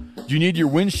jam. Do you need your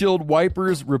windshield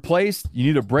wipers replaced? You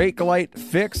need a brake light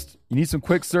fixed? You need some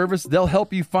quick service? They'll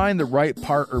help you find the right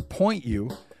part or point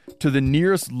you to the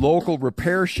nearest local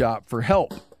repair shop for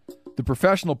help. The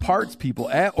professional parts people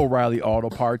at O'Reilly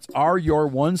Auto Parts are your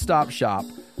one-stop shop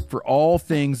for all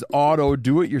things auto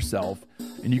do-it-yourself,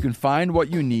 and you can find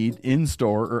what you need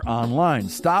in-store or online.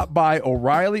 Stop by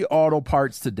O'Reilly Auto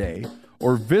Parts today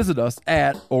or visit us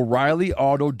at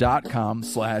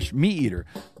O'ReillyAuto.com/MeatEater.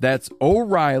 That's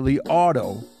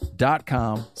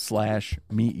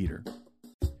O'ReillyAuto.com/MeatEater.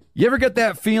 You ever get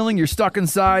that feeling you're stuck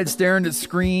inside staring at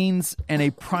screens and a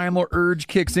primal urge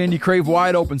kicks in? You crave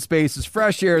wide open spaces,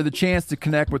 fresh air, the chance to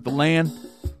connect with the land.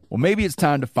 Well, maybe it's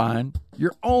time to find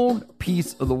your own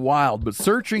piece of the wild, but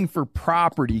searching for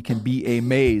property can be a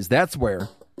maze. That's where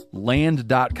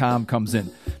Land.com comes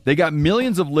in. They got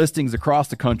millions of listings across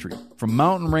the country, from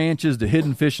mountain ranches to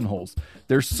hidden fishing holes.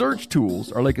 Their search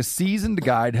tools are like a seasoned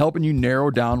guide helping you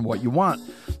narrow down what you want.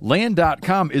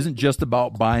 Land.com isn't just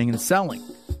about buying and selling.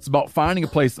 It's about finding a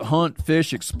place to hunt,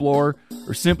 fish, explore,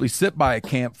 or simply sit by a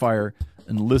campfire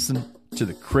and listen to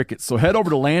the crickets. So head over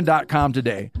to Land.com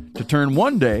today to turn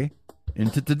one day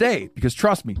into today, because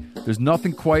trust me, there's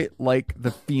nothing quite like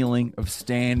the feeling of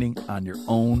standing on your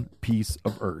own piece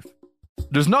of earth.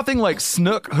 There's nothing like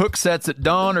snook hook sets at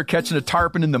dawn or catching a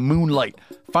tarpon in the moonlight.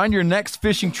 Find your next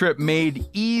fishing trip made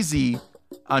easy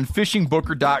on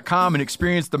fishingbooker.com and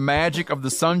experience the magic of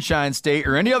the Sunshine State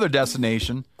or any other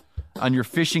destination on your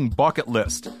fishing bucket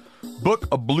list. Book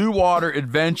a blue water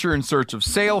adventure in search of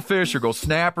sailfish or go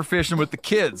snapper fishing with the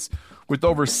kids. With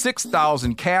over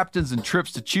 6,000 captains and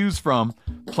trips to choose from,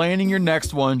 planning your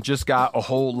next one just got a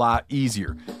whole lot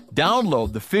easier.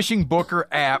 Download the Fishing Booker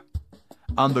app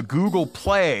on the Google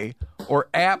Play or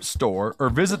App Store, or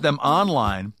visit them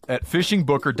online at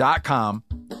fishingbooker.com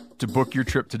to book your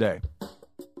trip today.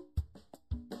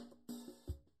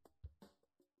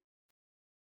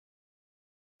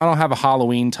 I don't have a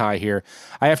Halloween tie here.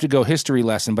 I have to go history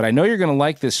lesson, but I know you're going to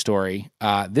like this story.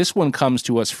 This one comes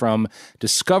to us from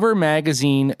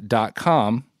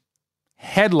discovermagazine.com.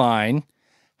 Headline,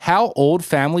 How Old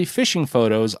Family Fishing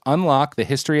Photos Unlock the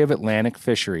History of Atlantic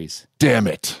Fisheries. Damn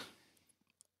it.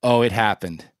 Oh, it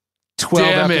happened. 12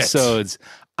 Damn episodes.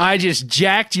 I just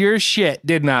jacked your shit,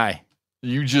 didn't I?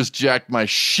 You just jacked my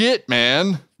shit,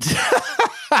 man.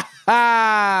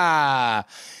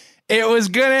 It was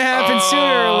going to happen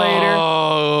sooner or later.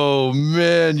 Oh,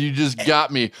 man, you just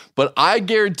got me. But I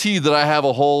guarantee that I have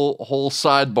a whole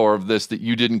sidebar of this that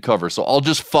you didn't cover. So I'll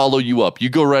just follow you up. You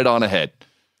go right on ahead.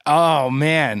 Oh,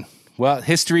 man. Well,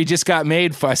 history just got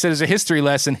made. I said it's a history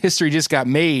lesson. History just got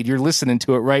made. You're listening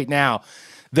to it right now.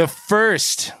 The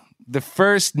first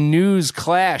news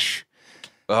clash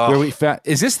where we found.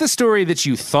 Is this the story that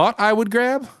you thought I would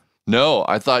grab? No,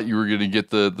 I thought you were going to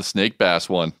get the snake bass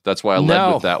one. That's why I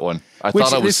led with that one. I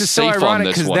thought I was safe so ironic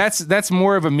on this one. That's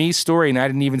more of a me story, and I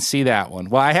didn't even see that one.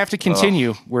 Well, I have to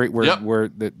continue. Where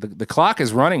the clock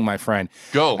is running, my friend.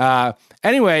 Go.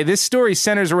 Anyway, this story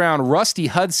centers around Rusty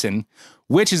Hudson,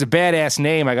 which is a badass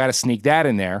name. I got to sneak that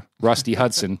in there. Rusty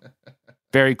Hudson.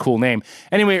 Very cool name.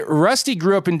 Anyway, Rusty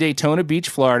grew up in Daytona Beach,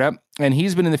 Florida, and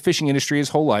he's been in the fishing industry his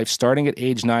whole life. Starting at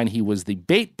age 9, he was the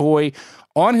bait boy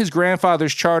on his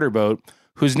grandfather's charter boat,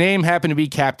 whose name happened to be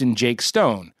Captain Jake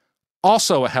Stone.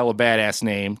 Also a hella badass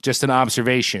name, just an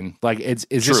observation. Like, is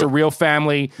this a real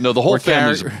family? No, the whole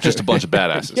family is just a bunch of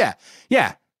badasses.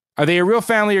 Yeah. Are they a real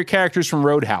family or characters from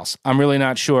Roadhouse? I'm really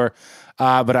not sure,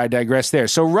 but I digress there.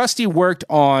 So Rusty worked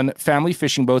on family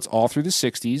fishing boats all through the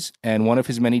 60s, and one of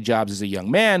his many jobs as a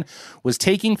young man was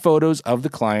taking photos of the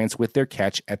clients with their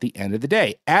catch at the end of the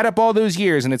day. Add up all those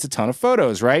years, and it's a ton of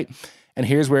photos, right? And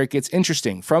here's where it gets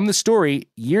interesting. From the story,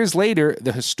 years later,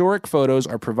 the historic photos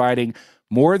are providing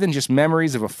more than just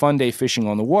memories of a fun day fishing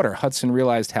on the water. Hudson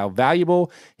realized how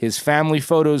valuable his family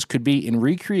photos could be in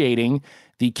recreating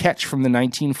the catch from the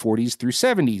 1940s through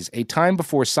 70s, a time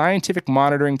before scientific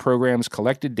monitoring programs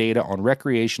collected data on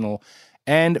recreational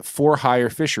and for-hire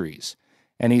fisheries.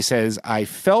 And he says, I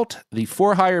felt the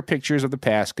for-hire pictures of the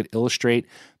past could illustrate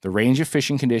the range of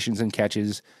fishing conditions and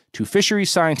catches to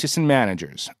fisheries scientists and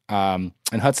managers. And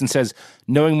Hudson says,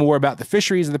 knowing more about the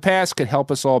fisheries of the past could help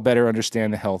us all better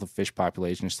understand the health of fish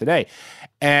populations today.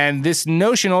 And this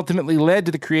notion ultimately led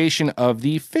to the creation of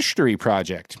the Fishery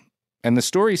Project. And the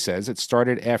story says it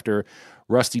started after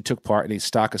Rusty took part in a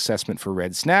stock assessment for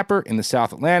red snapper in the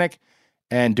South Atlantic.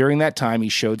 And during that time, he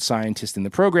showed scientists in the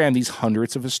program these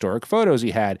hundreds of historic photos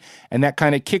he had. And that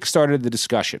kind of kickstarted the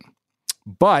discussion.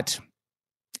 But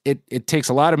it takes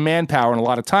a lot of manpower and a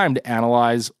lot of time to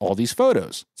analyze all these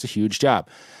photos. It's a huge job.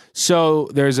 So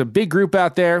there's a big group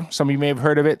out there. Some of you may have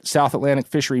heard of it, South Atlantic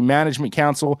Fishery Management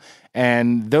Council.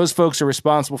 And those folks are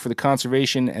responsible for the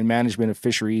conservation and management of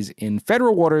fisheries in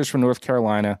federal waters from North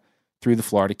Carolina through the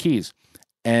Florida Keys.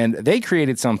 And they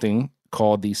created something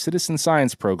called the Citizen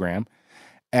Science Program.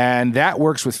 And that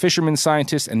works with fishermen,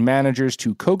 scientists, and managers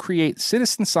to co-create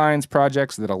citizen science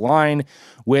projects that align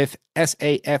with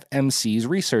SAFMC's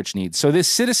research needs. So this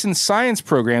citizen science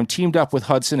program teamed up with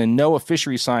Hudson and NOAA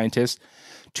fishery scientists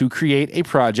to create a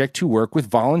project to work with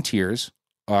volunteers,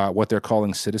 what they're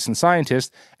calling citizen scientists,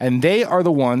 and they are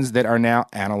the ones that are now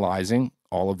analyzing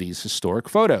all of these historic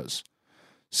photos.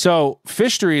 So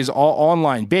Fishery is all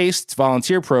online based. It's a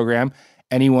volunteer program.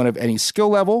 Anyone of any skill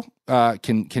level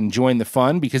can join the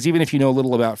fun, because even if you know a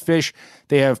little about fish,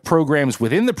 they have programs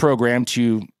within the program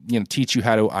to teach you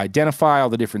how to identify all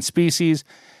the different species.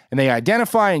 And they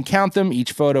identify and count them.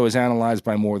 Each photo is analyzed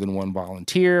by more than one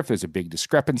volunteer. If there's a big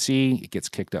discrepancy, it gets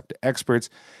kicked up to experts.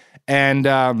 And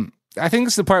I think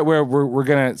this is the part where we're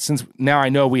going to, since now I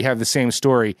know we have the same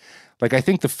story, like I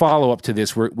think the follow-up to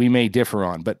this we may differ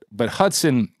on. But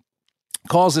Hudson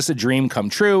calls this a dream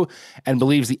come true and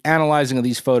believes the analyzing of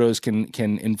these photos can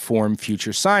inform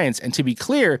future science. And to be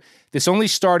clear, this only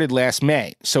started last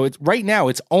May. So right now,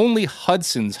 it's only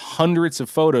Hudson's hundreds of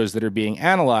photos that are being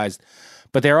analyzed.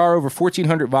 But there are over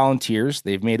 1,400 volunteers.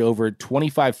 They've made over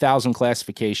 25,000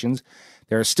 classifications.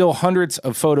 There are still hundreds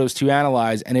of photos to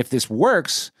analyze. And if this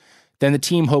works, then the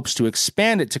team hopes to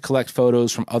expand it to collect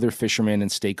photos from other fishermen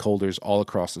and stakeholders all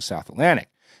across the South Atlantic.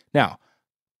 Now,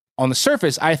 on the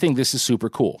surface, I think this is super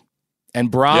cool.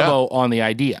 And bravo on the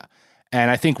idea.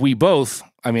 And I think we both,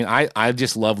 I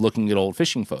just love looking at old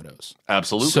fishing photos.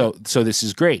 Absolutely. So this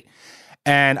is great.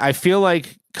 And I feel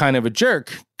like kind of a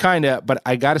jerk, but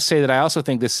I got to say that I also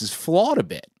think this is flawed a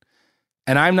bit.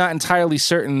 And I'm not entirely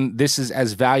certain this is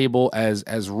as valuable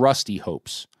as Rusty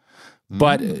hopes.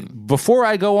 But before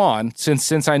I go on,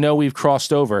 since I know we've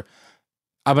crossed over,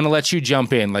 I'm going to let you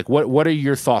jump in. Like, what are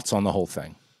your thoughts on the whole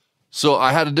thing? So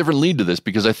I had a different lead to this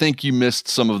because I think you missed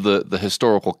some of the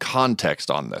historical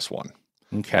context on this one.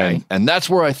 Okay. And that's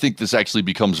where I think this actually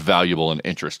becomes valuable and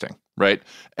interesting, right?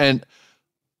 And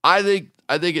I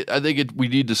think we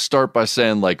need to start by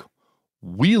saying, like,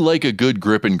 we like a good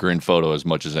grip and grin photo as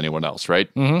much as anyone else,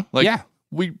 right? Mm-hmm. Like, yeah.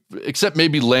 We, except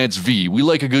maybe Lance V, we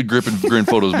like a good grip and grin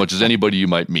photo as much as anybody you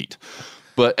might meet.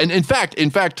 But, and in fact,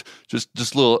 just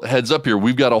a little heads up here,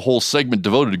 we've got a whole segment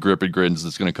devoted to grip and grins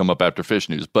that's going to come up after Fish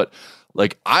News. But,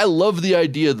 like, I love the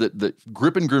idea that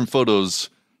grip and grin photos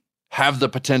have the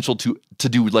potential to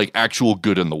do like actual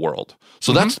good in the world.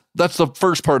 So that's the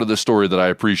first part of the story that I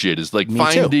appreciate, is like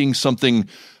finding something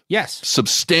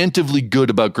substantively good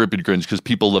about grip and grins, because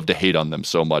people love to hate on them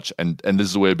so much. And this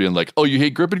is a way of being like, oh, you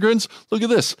hate grip and grins? Look at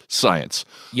this. Science.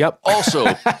 Yep. Also,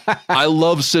 I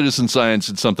love citizen science.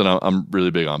 It's something I'm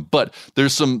really big on. But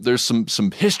there's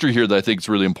some history here that I think is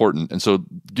really important. And so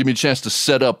give me a chance to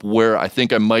set up where I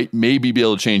think I might maybe be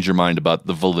able to change your mind about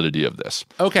the validity of this.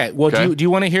 Okay. Well, do you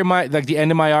want to hear the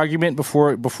end of my argument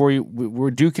before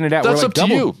we're duking it out? That's we're up to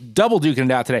you. Double duking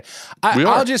it out today.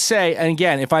 I'll just say, and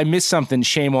again, if I miss something,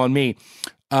 shame on me.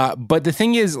 But the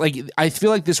thing is, I feel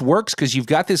like this works because you've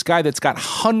got this guy that's got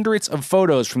hundreds of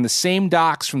photos from the same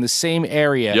docks from the same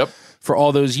area for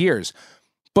all those years.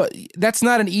 But that's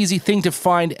not an easy thing to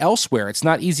find elsewhere. It's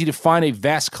not easy to find a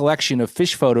vast collection of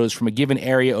fish photos from a given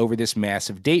area over this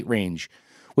massive date range,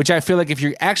 which I feel like if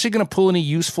you're actually going to pull any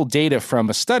useful data from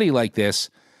a study like this,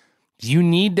 you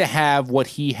need to have what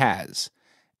he has.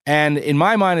 And in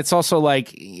my mind, it's also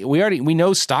like we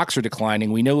know stocks are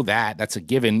declining. We know that's a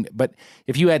given. But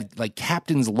if you had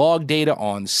captain's log data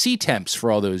on sea temps for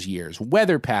all those years,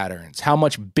 weather patterns, how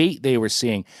much bait they were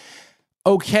seeing,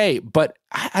 okay, but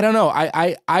I don't know.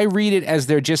 I read it as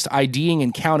they're just IDing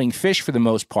and counting fish for the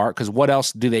most part, because what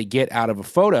else do they get out of a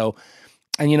photo?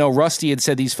 And, Rusty had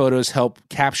said these photos help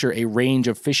capture a range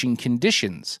of fishing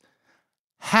conditions.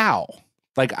 How?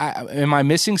 Am I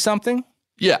missing something?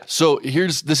 Yeah. So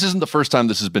this isn't the first time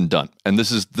this has been done, and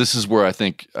this is where I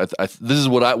think this is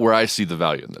where I see the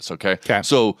value in this. Okay.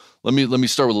 So let me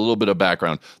start with a little bit of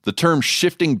background. The term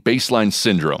shifting baseline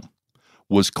syndrome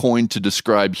was coined to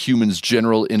describe humans'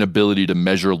 general inability to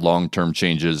measure long-term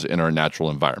changes in our natural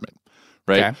environment,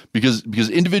 right? Okay. Because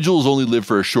individuals only live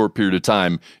for a short period of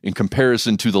time in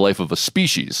comparison to the life of a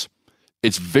species.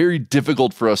 It's very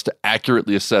difficult for us to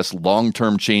accurately assess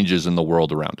long-term changes in the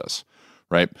world around us,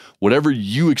 right? Whatever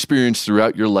you experience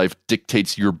throughout your life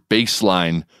dictates your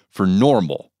baseline for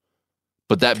normal.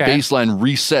 But that baseline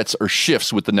resets or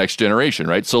shifts with the next generation,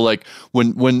 right? So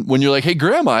when you're like, hey,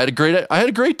 Grandma, I had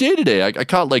a great day today. I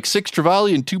caught 6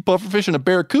 trevally and 2 pufferfish and a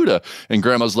barracuda. And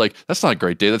Grandma's like, that's not a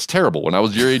great day. That's terrible. When I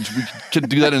was your age, we could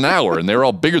do that in an hour, and they were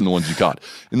all bigger than the ones you caught.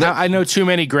 And I know too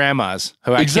many grandmas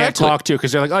who I can't talk to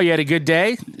because they're like, oh, you had a good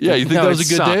day? Yeah, you think that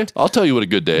was a good day? I'll tell you what a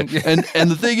good day.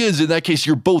 And the thing is, in that case,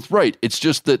 you're both right. It's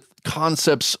just that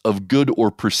concepts of good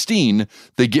or pristine,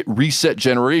 they get reset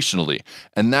generationally.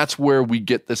 And that's where we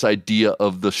get this idea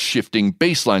of the shifting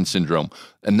baseline syndrome.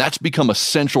 And that's become a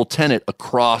central tenet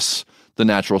across the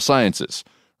natural sciences,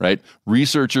 right?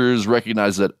 Researchers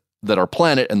recognize that our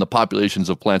planet and the populations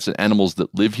of plants and animals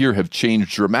that live here have changed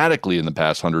dramatically in the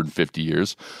past 150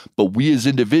 years. But we as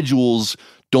individuals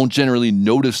don't generally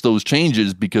notice those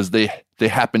changes because they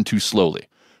happen too slowly.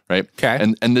 Right.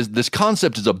 Okay. And this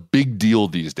concept is a big deal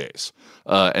these days.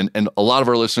 And a lot of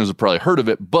our listeners have probably heard of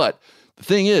it. But the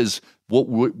thing is, what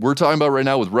we're talking about right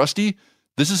now with Rusty,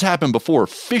 this has happened before.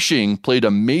 Fishing played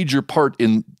a major part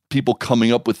in people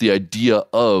coming up with the idea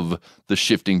of the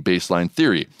shifting baseline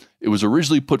theory. It was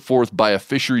originally put forth by a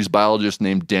fisheries biologist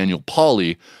named Daniel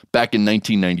Pauly back in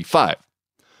 1995.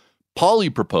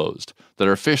 Pauly proposed that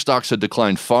our fish stocks had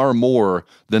declined far more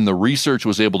than the research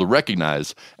was able to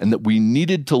recognize, and that we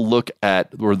needed to look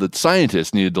at, or that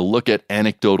scientists needed to look at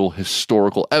anecdotal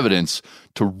historical evidence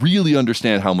to really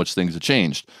understand how much things have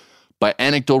changed. By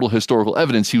anecdotal historical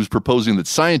evidence, he was proposing that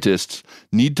scientists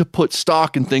need to put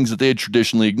stock in things that they had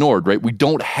traditionally ignored, right? We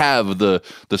don't have the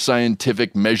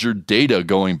scientific measured data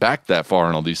going back that far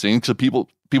on all these things, so people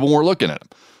weren't looking at them.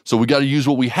 So we got to use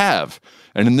what we have.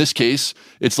 And in this case,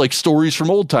 it's like stories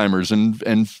from old timers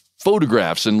and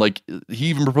photographs. And he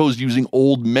even proposed using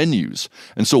old menus.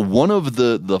 And so one of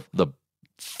the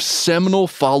seminal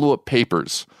follow-up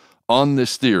papers on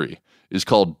this theory is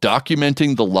called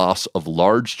Documenting the Loss of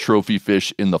Large Trophy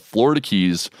Fish in the Florida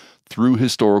Keys Through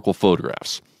Historical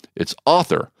Photographs. Its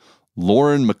author,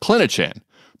 Lauren McClenachan,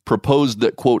 proposed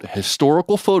that, quote,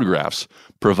 historical photographs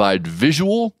provide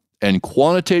visual and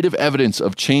quantitative evidence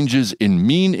of changes in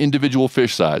mean individual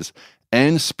fish size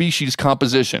and species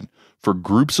composition for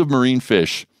groups of marine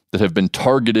fish that have been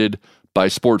targeted by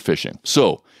sport fishing.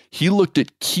 So he looked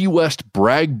at Key West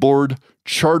brag board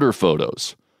charter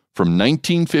photos from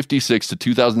 1956 to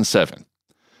 2007.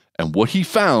 And what he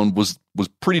found was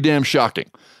pretty damn shocking.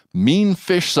 Mean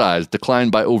fish size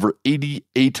declined by over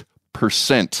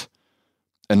 88%.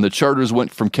 And the charters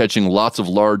went from catching lots of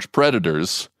large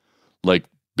predators like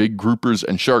big groupers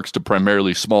and sharks to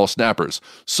primarily small snappers.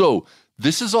 So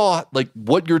this is all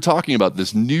what you're talking about,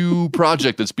 this new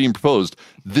project that's being proposed.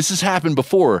 This has happened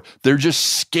before. They're just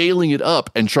scaling it up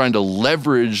and trying to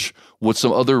leverage what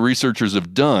some other researchers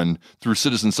have done through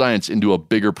citizen science into a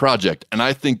bigger project. And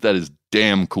I think that is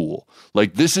damn cool.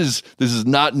 This is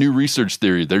not new research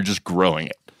theory. They're just growing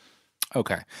it.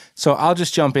 Okay. So I'll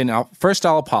just jump in. First,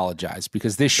 I'll apologize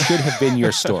because this should have been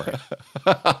your story.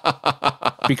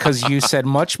 Because you said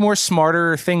much more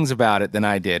smarter things about it than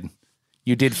I did.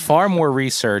 You did far more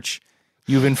research.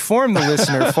 You've informed the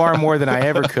listener far more than I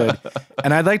ever could.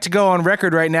 And I'd like to go on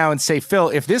record right now and say, Phil,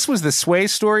 if this was the Sway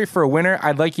story for a winner,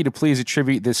 I'd like you to please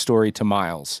attribute this story to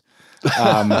Miles.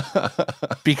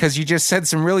 Because you just said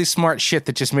some really smart shit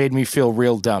that just made me feel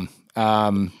real dumb.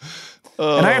 And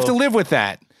I have to live with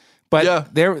that.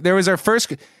 But there was our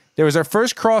first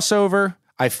crossover.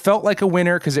 I felt like a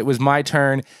winner because it was my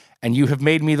turn, and you have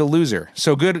made me the loser.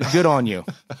 So good on you.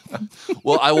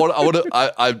 Well,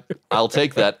 I'll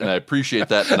take that, and I appreciate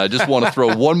that. And I just want to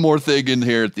throw one more thing in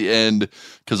here at the end,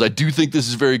 because I do think this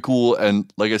is very cool.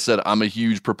 And like I said, I'm a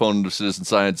huge proponent of citizen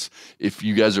science. If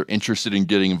you guys are interested in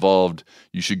getting involved,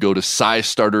 you should go to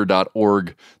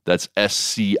scistarter.org. That's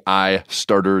SCI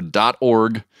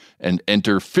starter.org, and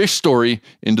enter fish story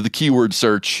into the keyword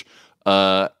search.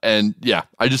 And yeah,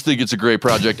 I just think it's a great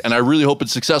project, and I really hope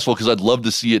it's successful, because I'd love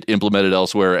to see it implemented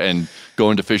elsewhere and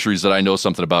go into fisheries that I know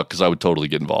something about, because I would totally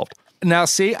get involved. Now,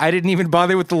 see, I didn't even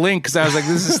bother with the link because I was like,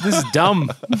 this is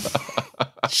dumb.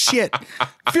 Shit.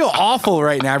 I feel awful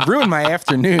right now. I've ruined my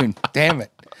afternoon. Damn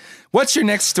it. What's your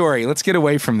next story? Let's get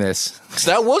away from this.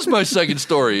 That was my second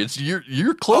story. It's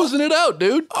you're closing it out,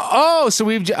 dude. So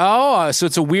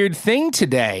it's a weird thing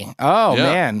today. Oh, yeah.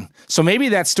 Man. So maybe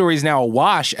that story is now a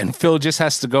wash, and Phil just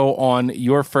has to go on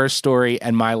your first story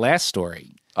and my last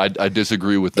story. I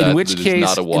disagree with that. In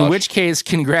which case,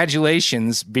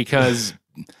 congratulations, because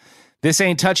this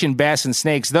ain't touching bass and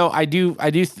snakes. Though I do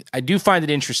find it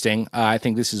interesting. I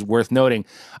think this is worth noting.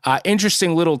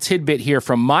 Interesting little tidbit here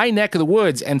from my neck of the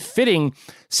woods, and fitting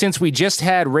since we just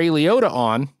had Ray Liotta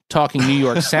on talking New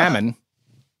York salmon.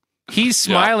 He's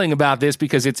smiling about this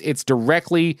because it's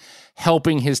directly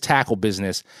helping his tackle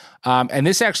business. And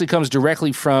this actually comes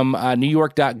directly from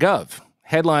NewYork.gov.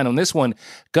 Headline on this one: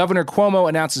 Governor Cuomo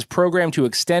announces program to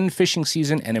extend fishing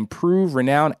season and improve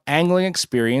renowned angling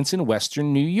experience in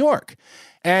Western New York.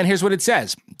 And here's what it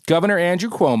says. Governor Andrew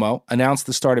Cuomo announced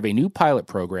the start of a new pilot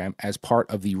program as part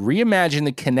of the Reimagine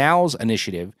the Canals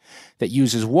initiative that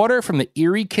uses water from the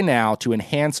Erie Canal to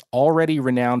enhance already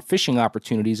renowned fishing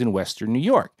opportunities in Western New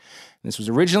York. This was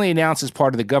originally announced as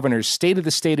part of the governor's State of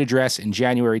the State address in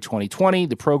January 2020.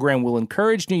 The program will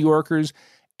encourage New Yorkers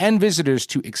and visitors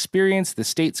to experience the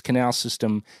state's canal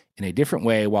system in a different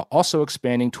way, while also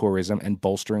expanding tourism and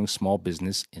bolstering small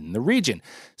business in the region.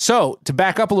 So, to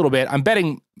back up a little bit, I'm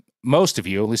betting most of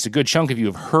you, at least a good chunk of you,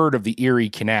 have heard of the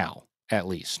Erie Canal, at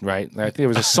least, right? I think there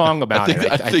was a song about it.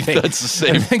 I think that's the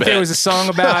same. I think there was a song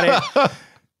about it.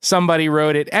 Somebody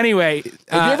wrote it. Anyway.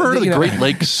 Have you ever heard of the Great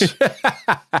Lakes?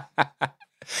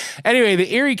 Anyway,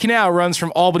 the Erie Canal runs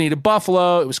from Albany to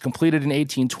Buffalo. It was completed in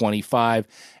 1825.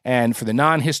 And for the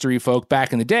non-history folk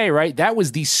back in the day, right, that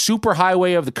was the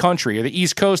superhighway of the country, or the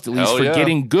East Coast at least,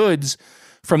 getting goods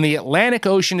from the Atlantic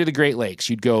Ocean to the Great Lakes.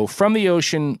 You'd go from the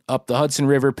ocean up the Hudson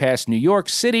River past New York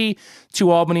City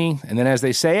to Albany. And then, as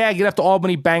they say, get up to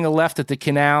Albany, bang a left at the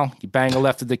canal. You bang a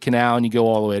left at the canal and you go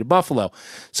all the way to Buffalo.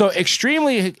 So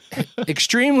extremely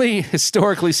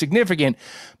historically significant.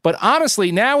 But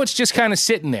honestly, now it's just kind of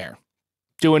sitting there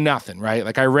doing nothing, right?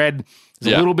 Like I read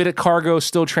there's a little bit of cargo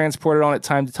still transported on it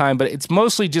time to time, but it's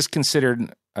mostly just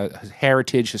considered a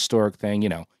heritage, historic thing. You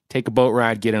know, take a boat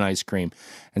ride, get an ice cream,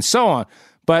 and so on.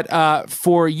 But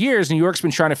for years, New York's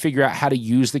been trying to figure out how to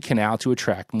use the canal to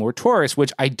attract more tourists,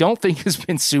 which I don't think has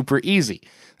been super easy.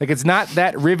 Like, it's not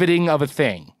that riveting of a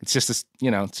thing. It's just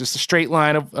it's just a straight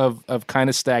line of kind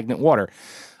of stagnant water.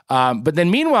 But then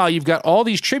meanwhile, you've got all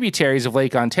these tributaries of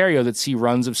Lake Ontario that see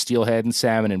runs of steelhead and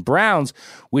salmon and browns,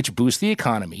 which boost the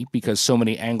economy because so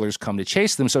many anglers come to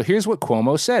chase them. So here's what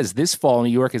Cuomo says. This fall, New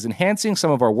York is enhancing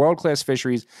some of our world-class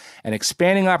fisheries and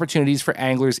expanding opportunities for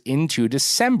anglers into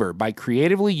December by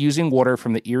creatively using water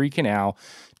from the Erie Canal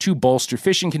to bolster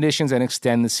fishing conditions and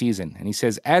extend the season. And he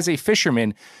says, as a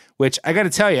fisherman, which I got to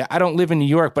tell you, I don't live in New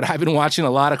York, but I've been watching a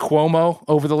lot of Cuomo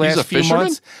over the last few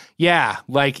months. Yeah,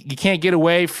 like you can't get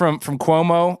away from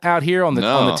Cuomo out here on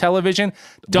the television.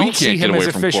 Don't see him as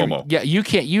a fisherman. Yeah, you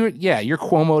can't. You're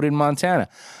Cuomo'd in Montana.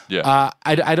 Yeah.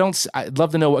 I'd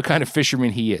love to know what kind of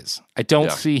fisherman he is. I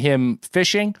don't see him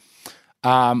fishing.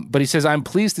 But he says, I'm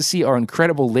pleased to see our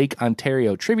incredible Lake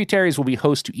Ontario tributaries will be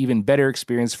host to even better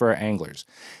experience for our anglers.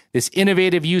 This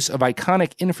innovative use of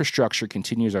iconic infrastructure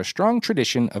continues our strong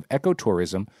tradition of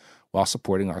ecotourism while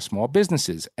supporting our small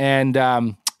businesses. And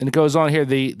it goes on here,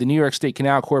 the New York State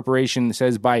Canal Corporation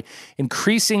says by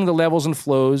increasing the levels and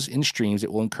flows in streams,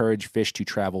 it will encourage fish to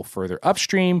travel further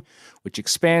upstream, which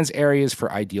expands areas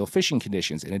for ideal fishing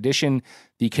conditions. In addition,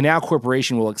 the Canal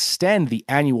Corporation will extend the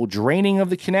annual draining of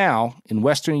the canal in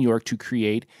Western New York to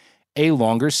create a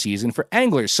longer season for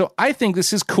anglers. So I think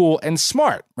this is cool and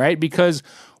smart, right? Because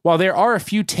while there are a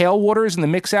few tailwaters in the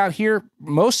mix out here,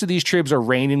 most of these tribs are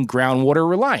rain and groundwater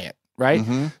reliant, right?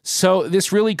 Mm-hmm. So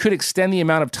this really could extend the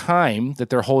amount of time that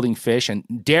they're holding fish, and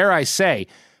dare I say,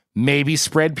 maybe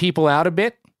spread people out a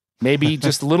bit. Maybe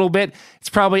just a little bit. It's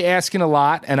probably asking a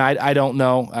lot, and I don't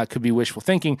know. Could be wishful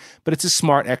thinking, but it's a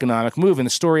smart economic move. And the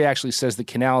story actually says the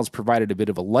canal has provided a bit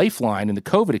of a lifeline in the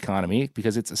COVID economy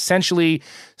because it's essentially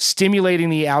stimulating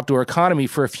the outdoor economy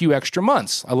for a few extra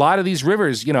months. A lot of these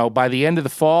rivers, by the end of the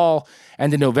fall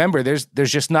and in November, there's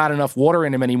just not enough water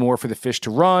in them anymore for the fish to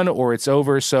run, or it's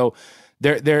over. So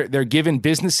they're giving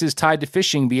businesses tied to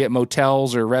fishing, be it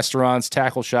motels or restaurants,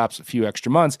 tackle shops, a few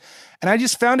extra months. And I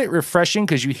just found it refreshing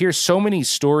because you hear so many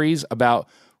stories about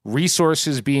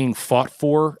resources being fought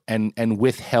for and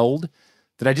withheld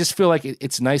that I just feel like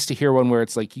it's nice to hear one where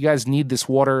it's like, you guys need this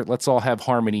water. Let's all have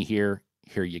harmony here.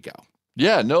 Here you go.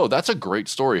 Yeah, no, that's a great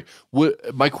story.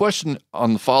 My question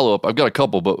on the follow-up, I've got a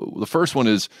couple, but the first one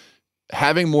is,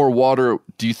 having more water,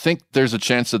 do you think there's a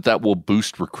chance that will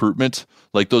boost recruitment?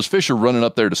 Like, those fish are running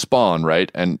up there to spawn, right?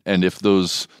 And if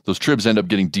those tribs end up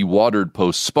getting dewatered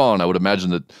post-spawn, I would imagine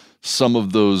that some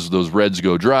of those reds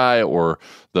go dry or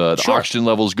the Sure. oxygen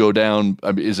levels go down.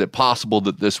 I mean, is it possible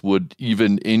that this would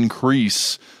even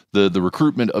increase the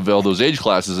recruitment of all those age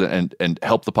classes and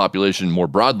help the population more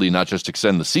broadly, not just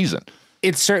extend the season?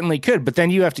 It certainly could, but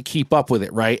then you have to keep up with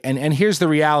it, right? And here's the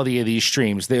reality of these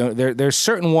streams. There's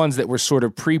certain ones that were sort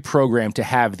of pre-programmed to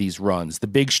have these runs. The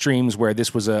big streams where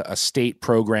this was a state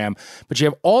program, but you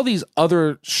have all these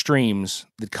other streams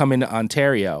that come into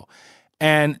Ontario,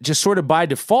 and just sort of by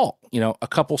default, a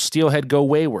couple steelhead go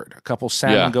wayward, a couple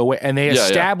salmon go wayward, and they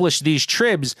establish these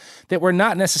tribs that were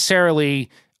not necessarily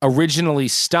originally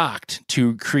stocked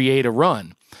to create a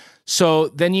run. So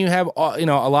then you have, a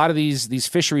lot of these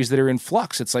fisheries that are in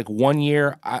flux. It's like 1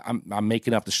 year, I'm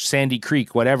making up the Sandy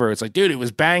Creek, whatever. It's like, dude, it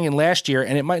was banging last year,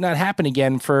 and it might not happen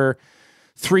again for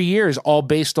 3 years, all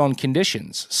based on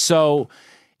conditions. So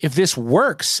if this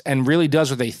works and really does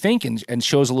what they think and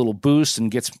shows a little boost and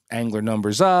gets angler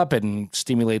numbers up and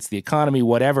stimulates the economy,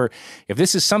 whatever, if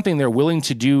this is something they're willing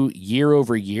to do year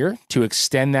over year to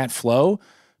extend that flow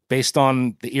based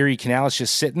on the Erie Canal is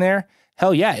just sitting there,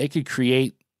 hell yeah, it could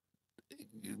create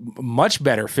much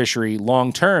better fishery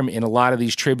long term in a lot of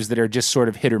these tribs that are just sort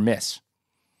of hit or miss.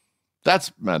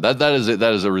 That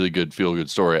is a really good feel good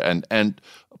story, and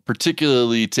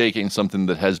particularly taking something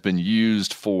that has been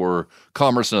used for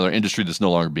commerce and other industry that's no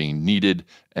longer being needed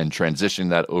and transitioning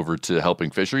that over to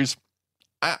helping fisheries.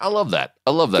 I love that.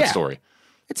 I love that story.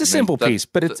 It's a simple piece,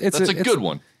 but it's a good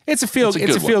one. It's a feel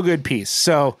good piece.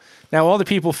 So now all the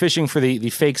people fishing for the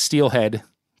fake steelhead,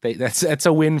 that's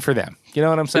a win for them. You know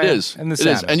what I'm saying? It is. It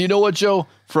is. And you know what, Joe?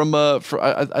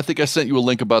 I think I sent you a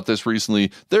link about this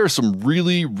recently. There are some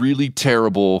really, really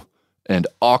terrible and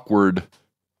awkward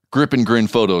grip and grin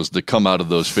photos that come out of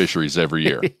those fisheries every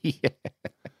year.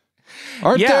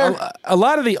 Aren't there? A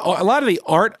lot of the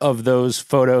art of those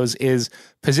photos is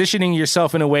positioning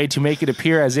yourself in a way to make it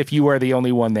appear as if you are the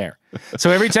only one there.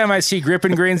 So every time I see grip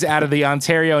and grins out of the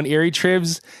Ontario and Erie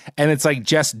tribs, and it's like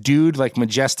just dude like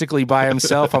majestically by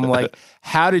himself, I'm like,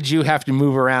 how did you have to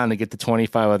move around to get the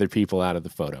 25 other people out of the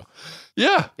photo?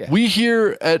 Yeah. We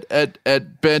here at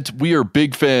Bent, we are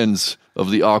big fans of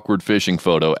the awkward fishing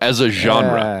photo as a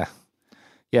genre.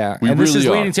 Yeah, we and this really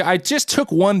is leading to, I just took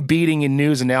one beating in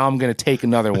news, and now I'm going to take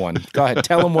another one. Go ahead,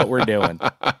 tell them what we're doing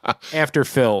after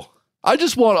Phil. I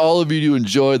just want all of you to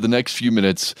enjoy the next few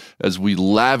minutes as we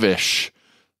lavish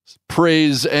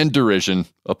praise and derision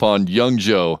upon young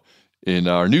Joe in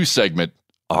our new segment,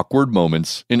 Awkward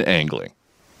Moments in Angling.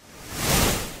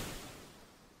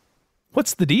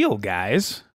 What's the deal,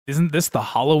 guys? Isn't this the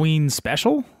Halloween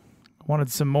special? I wanted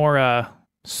some more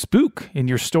spook in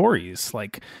your stories,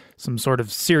 like some sort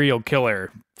of serial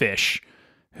killer fish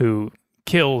who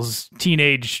kills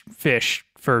teenage fish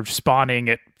for spawning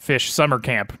at fish summer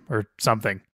camp or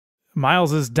something.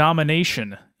 Miles's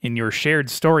domination in your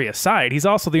shared story aside, he's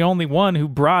also the only one who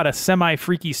brought a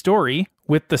semi-freaky story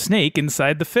with the snake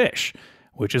inside the fish,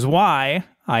 which is why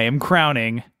I am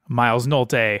crowning Miles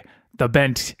Nolte the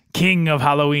Bent King of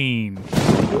Halloween.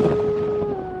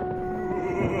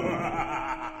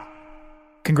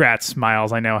 Congrats,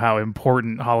 Miles. I know how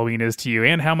important Halloween is to you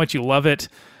and how much you love it.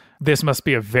 This must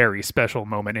be a very special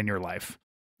moment in your life.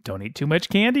 Don't eat too much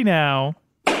candy now.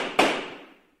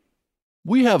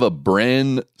 We have a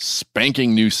brand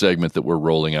spanking new segment that we're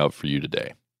rolling out for you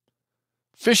today.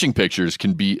 Fishing pictures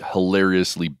can be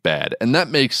hilariously bad, and that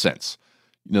makes sense.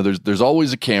 You know, there's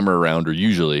always a camera around, or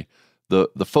usually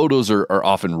the photos are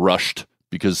often rushed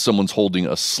because someone's holding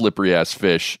a slippery ass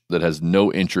fish that has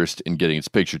no interest in getting its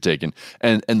picture taken.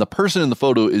 And the person in the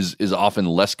photo is often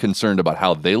less concerned about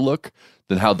how they look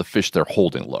than how the fish they're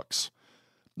holding looks.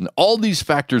 And all these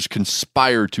factors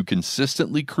conspire to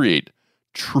consistently create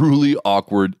truly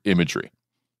awkward imagery.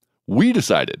 We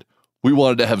decided we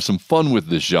wanted to have some fun with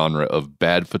this genre of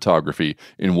bad photography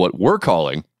in what we're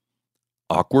calling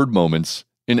awkward moments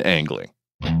in angling.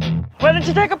 Why didn't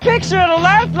you take a picture? It'll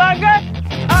last longer.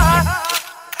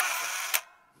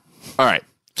 All right,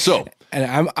 so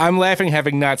and I'm laughing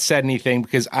having not said anything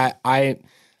because I'm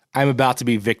about to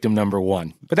be victim number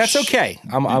one, but that's okay.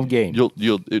 I'm game.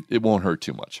 It won't hurt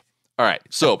too much. All right,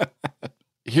 so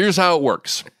here's how it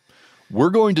works. We're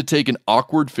going to take an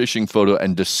awkward fishing photo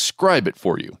and describe it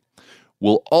for you.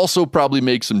 We'll also probably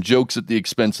make some jokes at the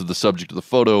expense of the subject of the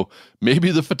photo, maybe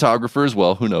the photographer as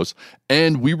well, who knows.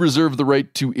 And we reserve the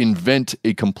right to invent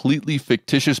a completely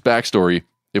fictitious backstory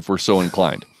if we're so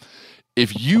inclined.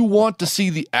 If you want to see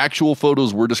the actual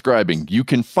photos we're describing, you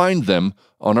can find them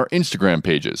on our Instagram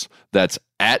pages. That's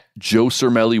at Joe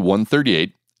Cermele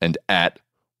 138 and at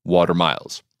Water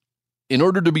Miles. In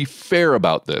order to be fair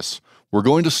about this, we're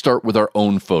going to start with our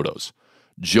own photos.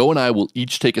 Joe and I will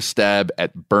each take a stab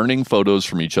at burning photos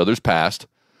from each other's past,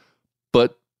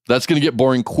 but that's going to get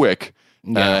boring quick,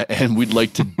 and we'd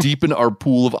like to deepen our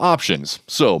pool of options.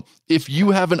 So if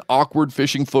you have an awkward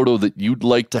fishing photo that you'd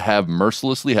like to have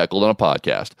mercilessly heckled on a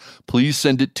podcast, please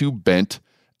send it to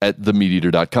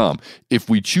bent@themeateater.com. If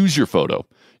we choose your photo,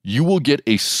 you will get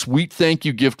a sweet thank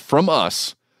you gift from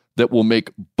us that will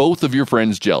make both of your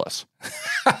friends jealous.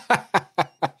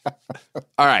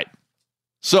 All right.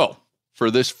 So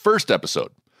for this first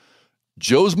episode,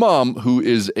 Joe's mom, who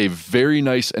is a very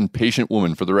nice and patient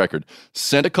woman for the record,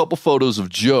 sent a couple photos of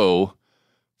Joe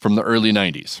from the early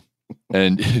 90s.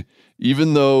 And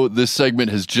even though this segment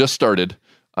has just started,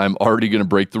 I'm already going to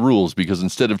break the rules because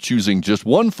instead of choosing just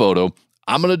one photo,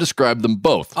 I'm going to describe them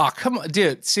both. Oh, come on,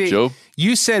 dude. See, Joe?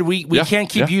 You said we can't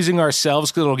keep using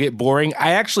ourselves because it'll get boring.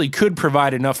 I actually could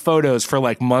provide enough photos for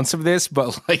like months of this,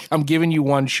 but like I'm giving you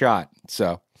one shot.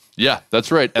 So yeah,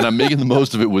 that's right. And I'm making the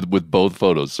most of it with both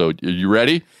photos. So are you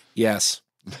ready? Yes.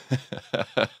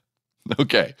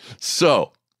 Okay.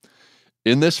 So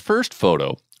in this first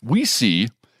photo, we see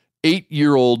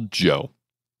 8-year-old Joe.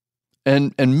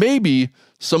 And maybe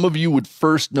some of you would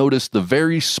first notice the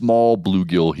very small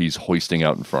bluegill he's hoisting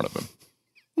out in front of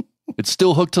him. It's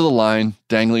still hooked to the line,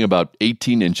 dangling about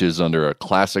 18 inches under a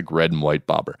classic red and white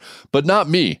bobber. But not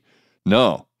me.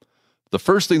 No. The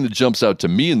first thing that jumps out to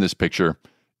me in this picture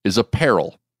is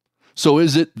apparel. So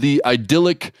is it the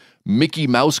idyllic Mickey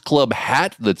Mouse Club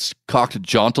hat that's cocked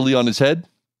jauntily on his head?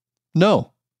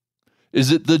 No.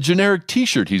 Is it the generic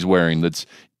t-shirt he's wearing that's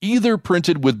either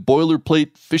printed with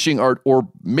boilerplate fishing art or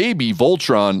maybe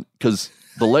Voltron because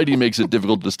the lighting makes it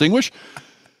difficult to distinguish?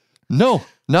 No,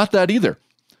 not that either.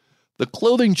 The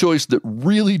clothing choice that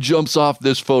really jumps off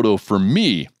this photo for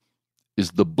me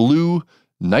is the blue,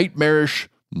 nightmarish,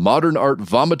 modern art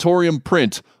vomitorium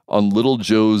print on little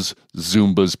Joe's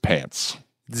Zumba's pants.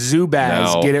 Zubaz,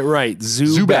 now, get it right.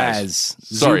 Zubaz.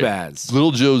 Sorry, Zubaz.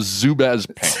 Little Joe's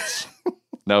Zubaz pants.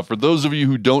 Now, for those of you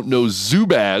who don't know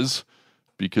Zubaz,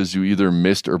 because you either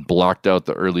missed or blocked out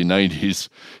the early 90s,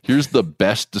 here's the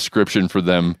best description for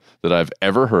them that I've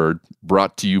ever heard,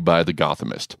 brought to you by The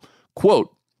Gothamist.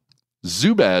 Quote,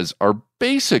 Zubaz are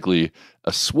basically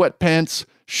a sweatpants,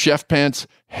 chef pants,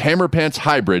 hammer pants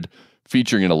hybrid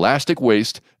featuring an elastic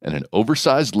waist and an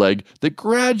oversized leg that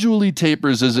gradually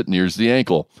tapers as it nears the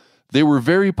ankle. They were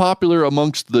very popular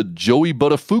amongst the Joey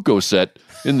Buttafuoco set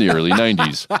in the early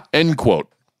 90s. End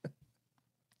quote.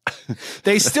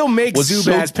 They still make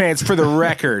Zubaz pants for the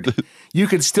record. You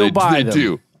could still buy them. They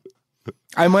do.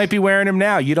 I might be wearing them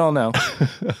now. You don't know.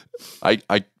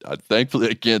 I thankfully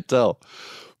I can't tell.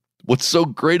 What's so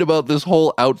great about this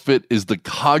whole outfit is the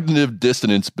cognitive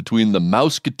dissonance between the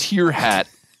Mouseketeer hat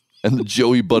and the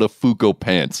Joey Buttafuoco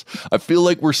pants. I feel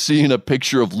like we're seeing a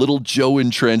picture of little Joe in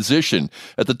transition.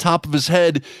 At the top of his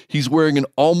head, he's wearing an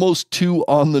almost too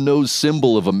on-the-nose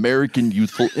symbol of American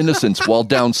youthful innocence, while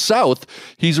down south,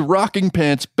 he's rocking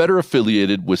pants better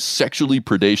affiliated with sexually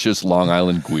predacious Long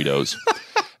Island Guidos.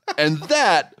 And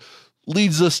that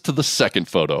leads us to the second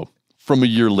photo from a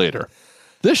year later.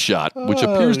 This shot, which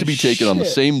appears to be taken on the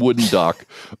same wooden dock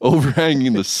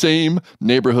overhanging the same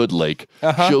neighborhood lake,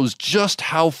 shows just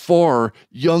how far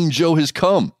young Joe has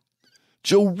come.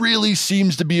 Joe really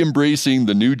seems to be embracing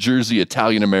the New Jersey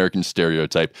Italian-American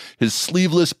stereotype. His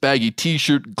sleeveless, baggy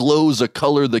t-shirt glows a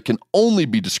color that can only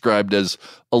be described as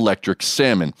electric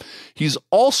salmon. He's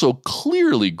also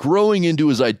clearly growing into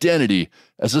his identity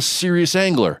as a serious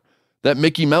angler. That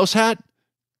Mickey Mouse hat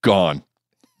gone.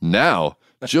 Now,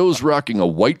 Joe's rocking a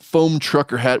white foam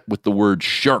trucker hat with the word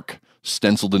shark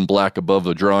stenciled in black above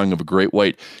a drawing of a great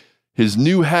white. His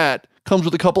new hat comes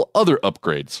with a couple other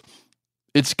upgrades.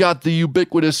 It's got the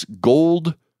ubiquitous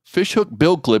gold fishhook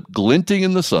bill clip glinting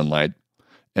in the sunlight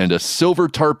and a silver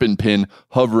tarpon pin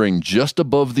hovering just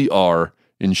above the R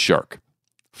in shark.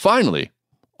 Finally,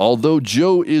 although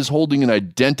Joe is holding an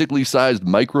identically sized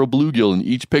micro bluegill in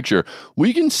each picture,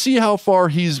 we can see how far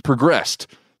he's progressed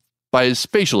by his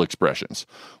facial expressions.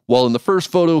 While in the first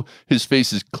photo, his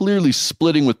face is clearly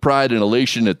splitting with pride and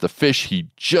elation at the fish he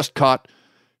just caught,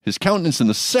 his countenance in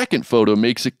the second photo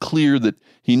makes it clear that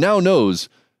he now knows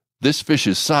this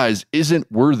fish's size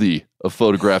isn't worthy of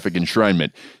photographic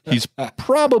enshrinement. He's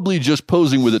probably just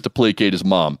posing with it to placate his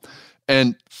mom.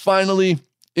 And finally,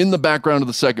 in the background of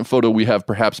the second photo, we have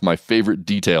perhaps my favorite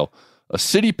detail, a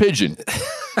city pigeon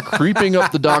creeping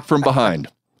up the dock from behind,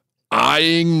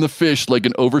 eyeing the fish like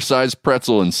an oversized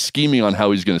pretzel and scheming on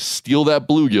how he's going to steal that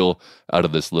bluegill out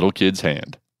of this little kid's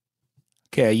hand.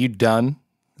 Okay, are you done?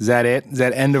 Is that it? Is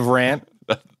that end of rant?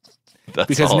 That's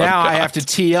because all now I've I got. have to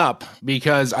tee up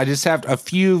because I just have a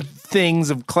few things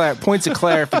of points of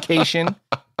clarification.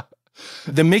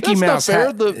 The Mickey That's Mouse not fair.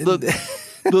 hat.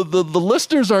 The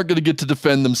listeners aren't going to get to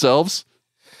defend themselves.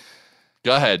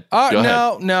 Go ahead. Go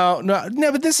ahead. No,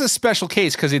 but this is a special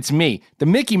case because it's me. The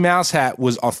Mickey Mouse hat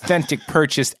was authentic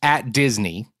purchased at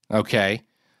Disney. Okay.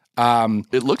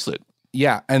 It looks it.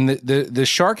 Yeah, and the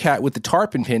shark hat with the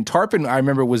tarpon pin. Tarpon, I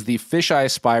remember, was the fish I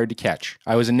aspired to catch.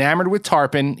 I was enamored with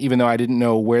tarpon, even though I didn't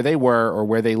know where they were or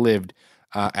where they lived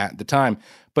at the time.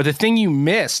 But the thing you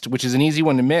missed, which is an easy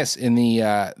one to miss, in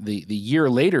the year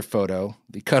later photo,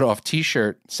 the cut-off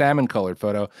T-shirt, salmon-colored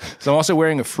photo, is I'm also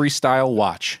wearing a Freestyle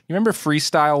watch. You remember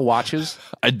Freestyle watches?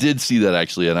 I did see that,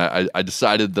 actually, and I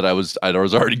decided that I was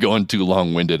already going too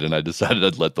long-winded, and I decided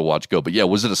I'd let the watch go. But yeah,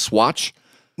 was it a Swatch?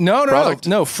 No. product?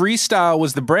 No. Freestyle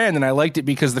was the brand, and I liked it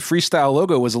because the Freestyle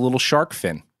logo was a little shark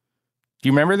fin. Do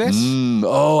you remember this?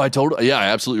 I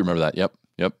absolutely remember that.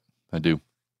 Yep, I do.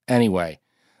 Anyway,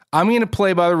 I'm going to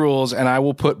play by the rules, and I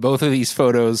will put both of these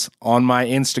photos on my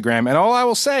Instagram. And all I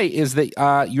will say is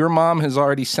that your mom has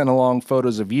already sent along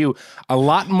photos of you, a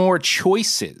lot more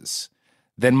choices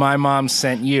than my mom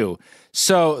sent you.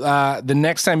 So the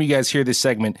next time you guys hear this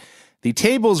segment, the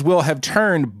tables will have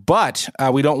turned, but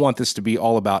we don't want this to be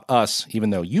all about us,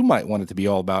 even though you might want it to be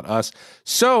all about us.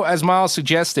 So, as Miles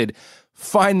suggested,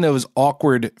 find those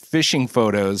awkward fishing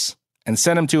photos and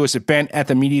send them to us at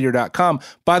ben@themeateater.com.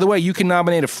 By the way, you can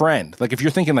nominate a friend. Like if you're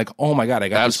thinking like, oh my God, I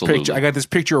got this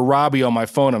picture of Robbie on my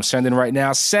phone. I'm sending right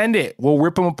now. Send it. We'll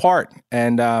rip them apart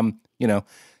and,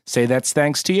 say that's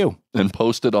thanks to you. And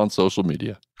post it on social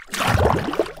media.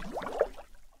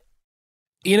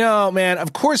 You know, man,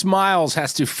 of course Miles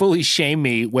has to fully shame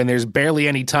me when there's barely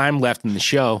any time left in the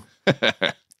show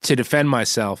to defend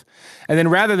myself. And then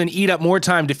rather than eat up more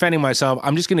time defending myself,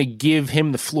 I'm just going to give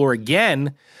him the floor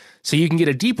again so you can get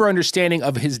a deeper understanding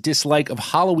of his dislike of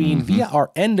Halloween via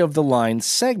our End of the Line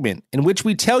segment, in which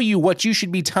we tell you what you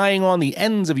should be tying on the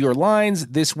ends of your lines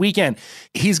this weekend.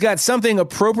 He's got something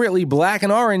appropriately black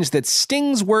and orange that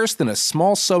stings worse than a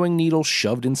small sewing needle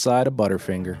shoved inside a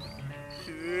Butterfinger.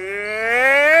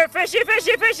 Fishy,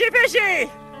 fishy, fishy,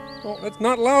 fishy! Well, that's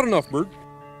not loud enough, Bert.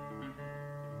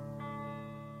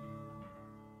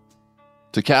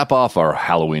 To cap off our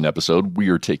Halloween episode, we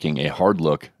are taking a hard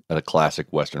look at a classic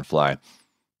Western fly.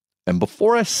 And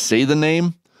before I say the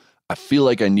name, I feel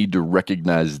like I need to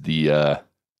recognize the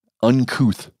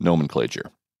uncouth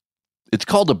nomenclature. It's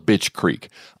called a bitch creek.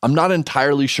 I'm not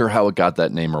entirely sure how it got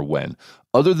that name or when.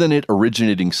 Other than it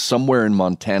originating somewhere in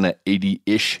Montana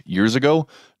 80-ish years ago,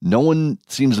 no one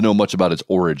seems to know much about its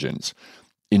origins.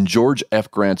 In George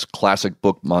F. Grant's classic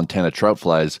book, Montana Trout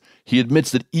Flies, he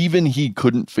admits that even he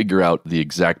couldn't figure out the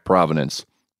exact provenance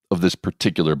of this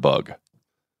particular bug.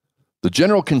 The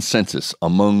general consensus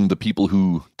among the people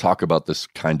who talk about this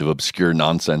kind of obscure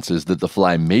nonsense is that the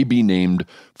fly may be named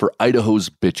for Idaho's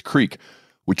Bitch Creek,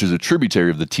 which is a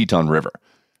tributary of the Teton River.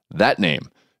 That name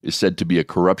is said to be a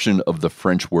corruption of the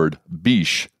French word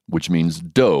biche, which means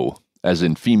doe, as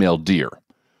in female deer.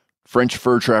 French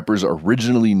fur trappers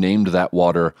originally named that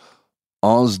water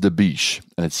Anse de Biche,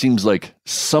 and it seems like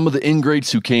some of the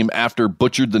ingrates who came after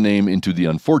butchered the name into the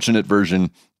unfortunate version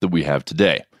that we have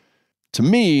today. To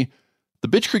me, the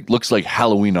Bitch Creek looks like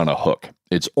Halloween on a hook.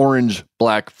 It's orange,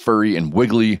 black, furry, and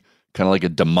wiggly, kind of like a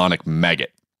demonic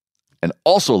maggot. And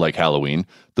also like Halloween,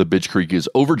 the Bitch Creek is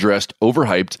overdressed,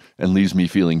 overhyped, and leaves me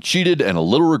feeling cheated and a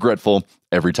little regretful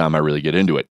every time I really get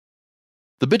into it.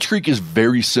 The Bitch Creek is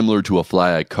very similar to a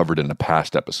fly I covered in a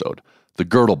past episode, the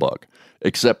girdle bug.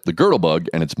 Except the girdle bug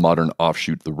and its modern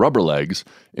offshoot, the rubber legs,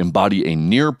 embody a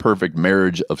near-perfect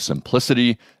marriage of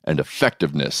simplicity and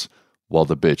effectiveness, while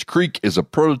the Bitch Creek is a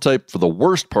prototype for the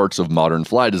worst parts of modern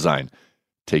fly design,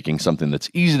 taking something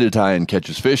that's easy to tie and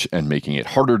catches fish and making it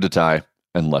harder to tie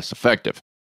and less effective.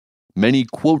 Many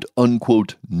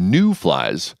quote-unquote new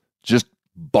flies just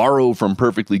borrow from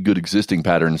perfectly good existing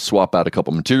patterns, swap out a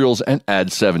couple materials, and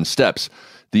add 7 steps.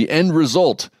 The end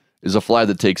result is a fly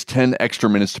that takes 10 extra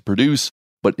minutes to produce,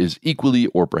 but is equally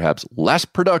or perhaps less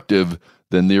productive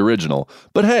than the original.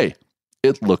 But hey,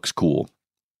 it looks cool.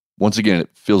 Once again, it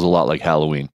feels a lot like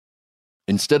Halloween.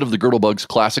 Instead of the girdle bug's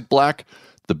classic black,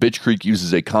 the Bitch Creek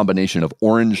uses a combination of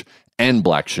orange and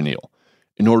black chenille.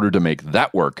 In order to make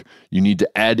that work, you need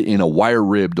to add in a wire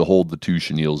rib to hold the 2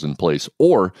 chenilles in place,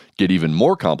 or get even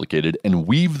more complicated and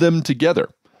weave them together.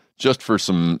 Just for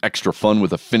some extra fun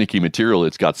with a finicky material,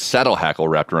 it's got saddle hackle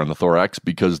wrapped around the thorax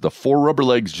because the 4 rubber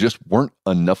legs just weren't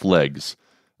enough legs,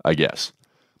 I guess.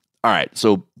 All right,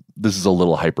 so this is a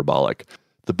little hyperbolic.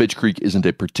 The Bitch Creek isn't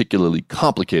a particularly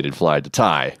complicated fly to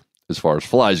tie as far as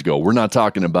flies go. We're not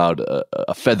talking about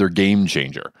a feather game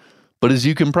changer. But as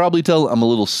you can probably tell, I'm a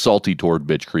little salty toward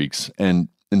Bitch Creeks, and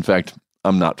in fact,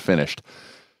 I'm not finished.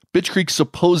 Bitch Creeks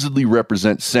supposedly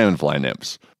represent salmon fly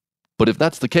nymphs, but if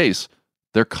that's the case,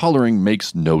 their coloring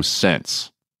makes no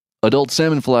sense. Adult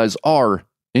salmon flies are,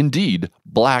 indeed,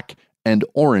 black and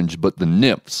orange, but the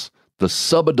nymphs, the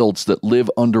subadults that live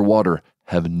underwater,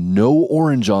 have no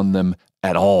orange on them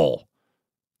at all.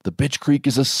 The Bitch Creek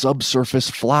is a subsurface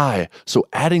fly, so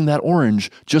adding that orange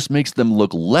just makes them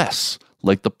look less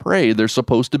like the prey they're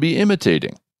supposed to be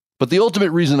imitating. But the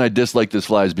ultimate reason I dislike this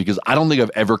fly is because I don't think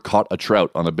I've ever caught a trout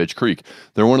on a Bitch Creek.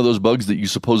 They're one of those bugs that you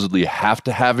supposedly have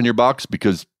to have in your box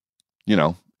because, you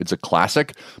know, it's a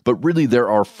classic, but really there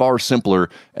are far simpler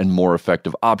and more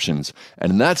effective options.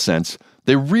 And in that sense,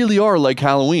 they really are like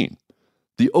Halloween.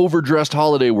 The overdressed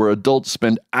holiday where adults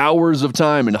spend hours of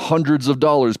time and hundreds of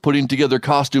dollars putting together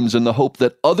costumes in the hope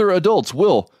that other adults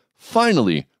will,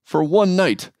 finally, for one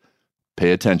night,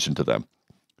 pay attention to them.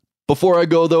 Before I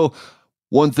go, though,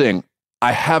 one thing.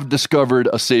 I have discovered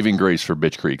a saving grace for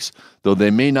Bitch Creeks. Though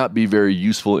they may not be very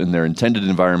useful in their intended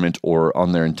environment or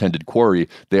on their intended quarry,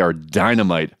 they are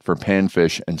dynamite for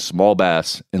panfish and small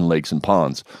bass in lakes and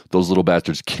ponds. Those little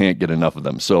bastards can't get enough of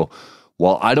them. So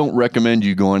while I don't recommend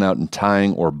you going out and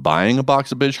tying or buying a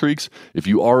box of Bitch Creeks, if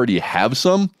you already have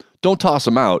some, don't toss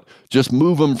them out. Just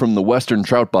move them from the Western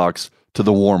trout box to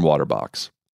the warm water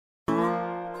box.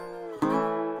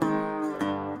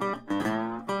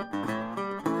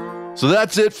 So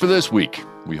that's it for this week.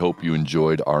 We hope you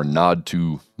enjoyed our nod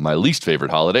to my least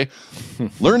favorite holiday.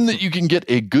 Learn that you can get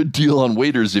a good deal on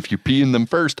waders if you pee in them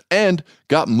first, and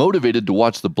got motivated to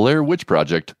watch the Blair Witch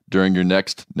Project during your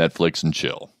next Netflix and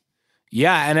chill.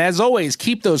 Yeah, and as always,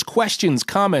 keep those questions,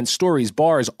 comments, stories,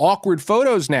 bars, awkward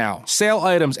photos now, sale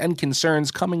items, and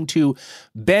concerns coming to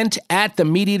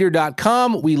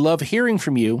bent@themeateater.com. We love hearing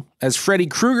from you. As Freddy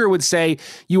Krueger would say,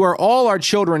 you are all our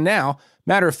children now.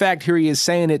 Matter of fact, here he is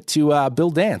saying it to Bill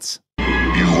Dance. You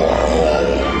are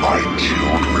all my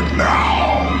children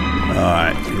now. All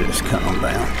right, just calm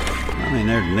down. I mean,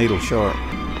 there's a needle sharp.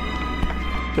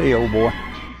 See, old boy.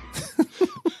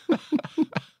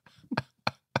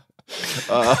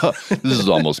 This is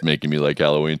almost making me like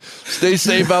Halloween. Stay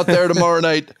safe out there tomorrow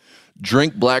night.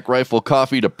 Drink Black Rifle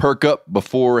coffee to perk up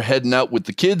before heading out with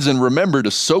the kids, and remember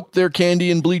to soak their candy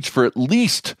in bleach for at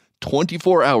least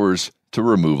 24 hours to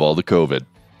remove all the COVID.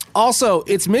 Also,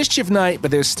 it's Mischief Night,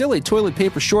 but there's still a toilet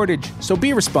paper shortage, so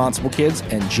be responsible, kids,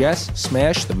 and just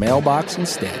smash the mailbox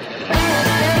instead.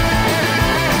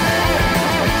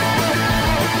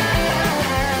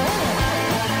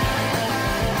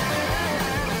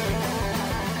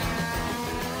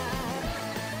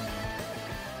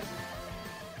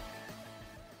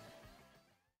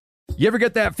 You ever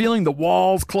get that feeling the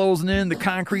walls closing in, the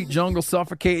concrete jungle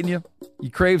suffocating you?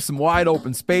 You crave some wide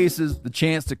open spaces, the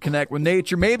chance to connect with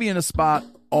nature, maybe in a spot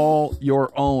all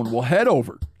your own. Well, head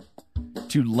over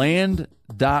to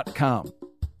land.com.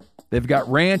 They've got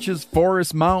ranches,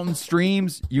 forests, mountains,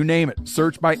 streams, you name it.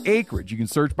 Search by acreage. You can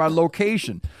search by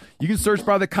location. You can search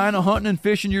by the kind of hunting and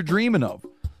fishing you're dreaming of.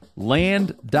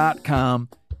 Land.com.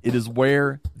 It is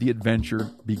where the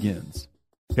adventure begins.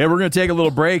 Hey, we're going to take a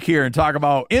little break here and talk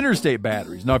about Interstate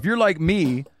batteries. Now, if you're like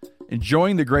me,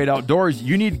 enjoying the great outdoors,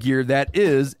 you need gear that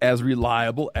is as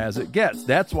reliable as it gets.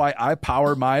 That's why I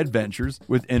power my adventures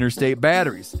with Interstate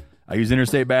batteries. I use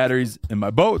Interstate batteries in my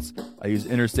boats. I use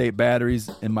Interstate batteries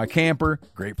in my camper.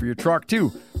 Great for your truck,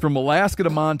 too. From Alaska to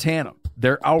Montana,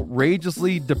 They're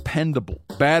outrageously dependable.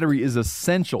 Battery is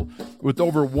essential. With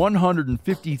over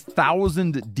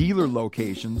 150,000 dealer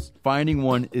locations, finding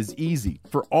one is easy.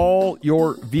 For all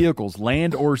your vehicles,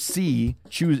 land or sea,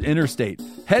 choose Interstate.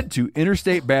 Head to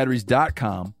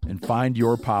interstatebatteries.com and find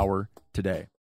your power today.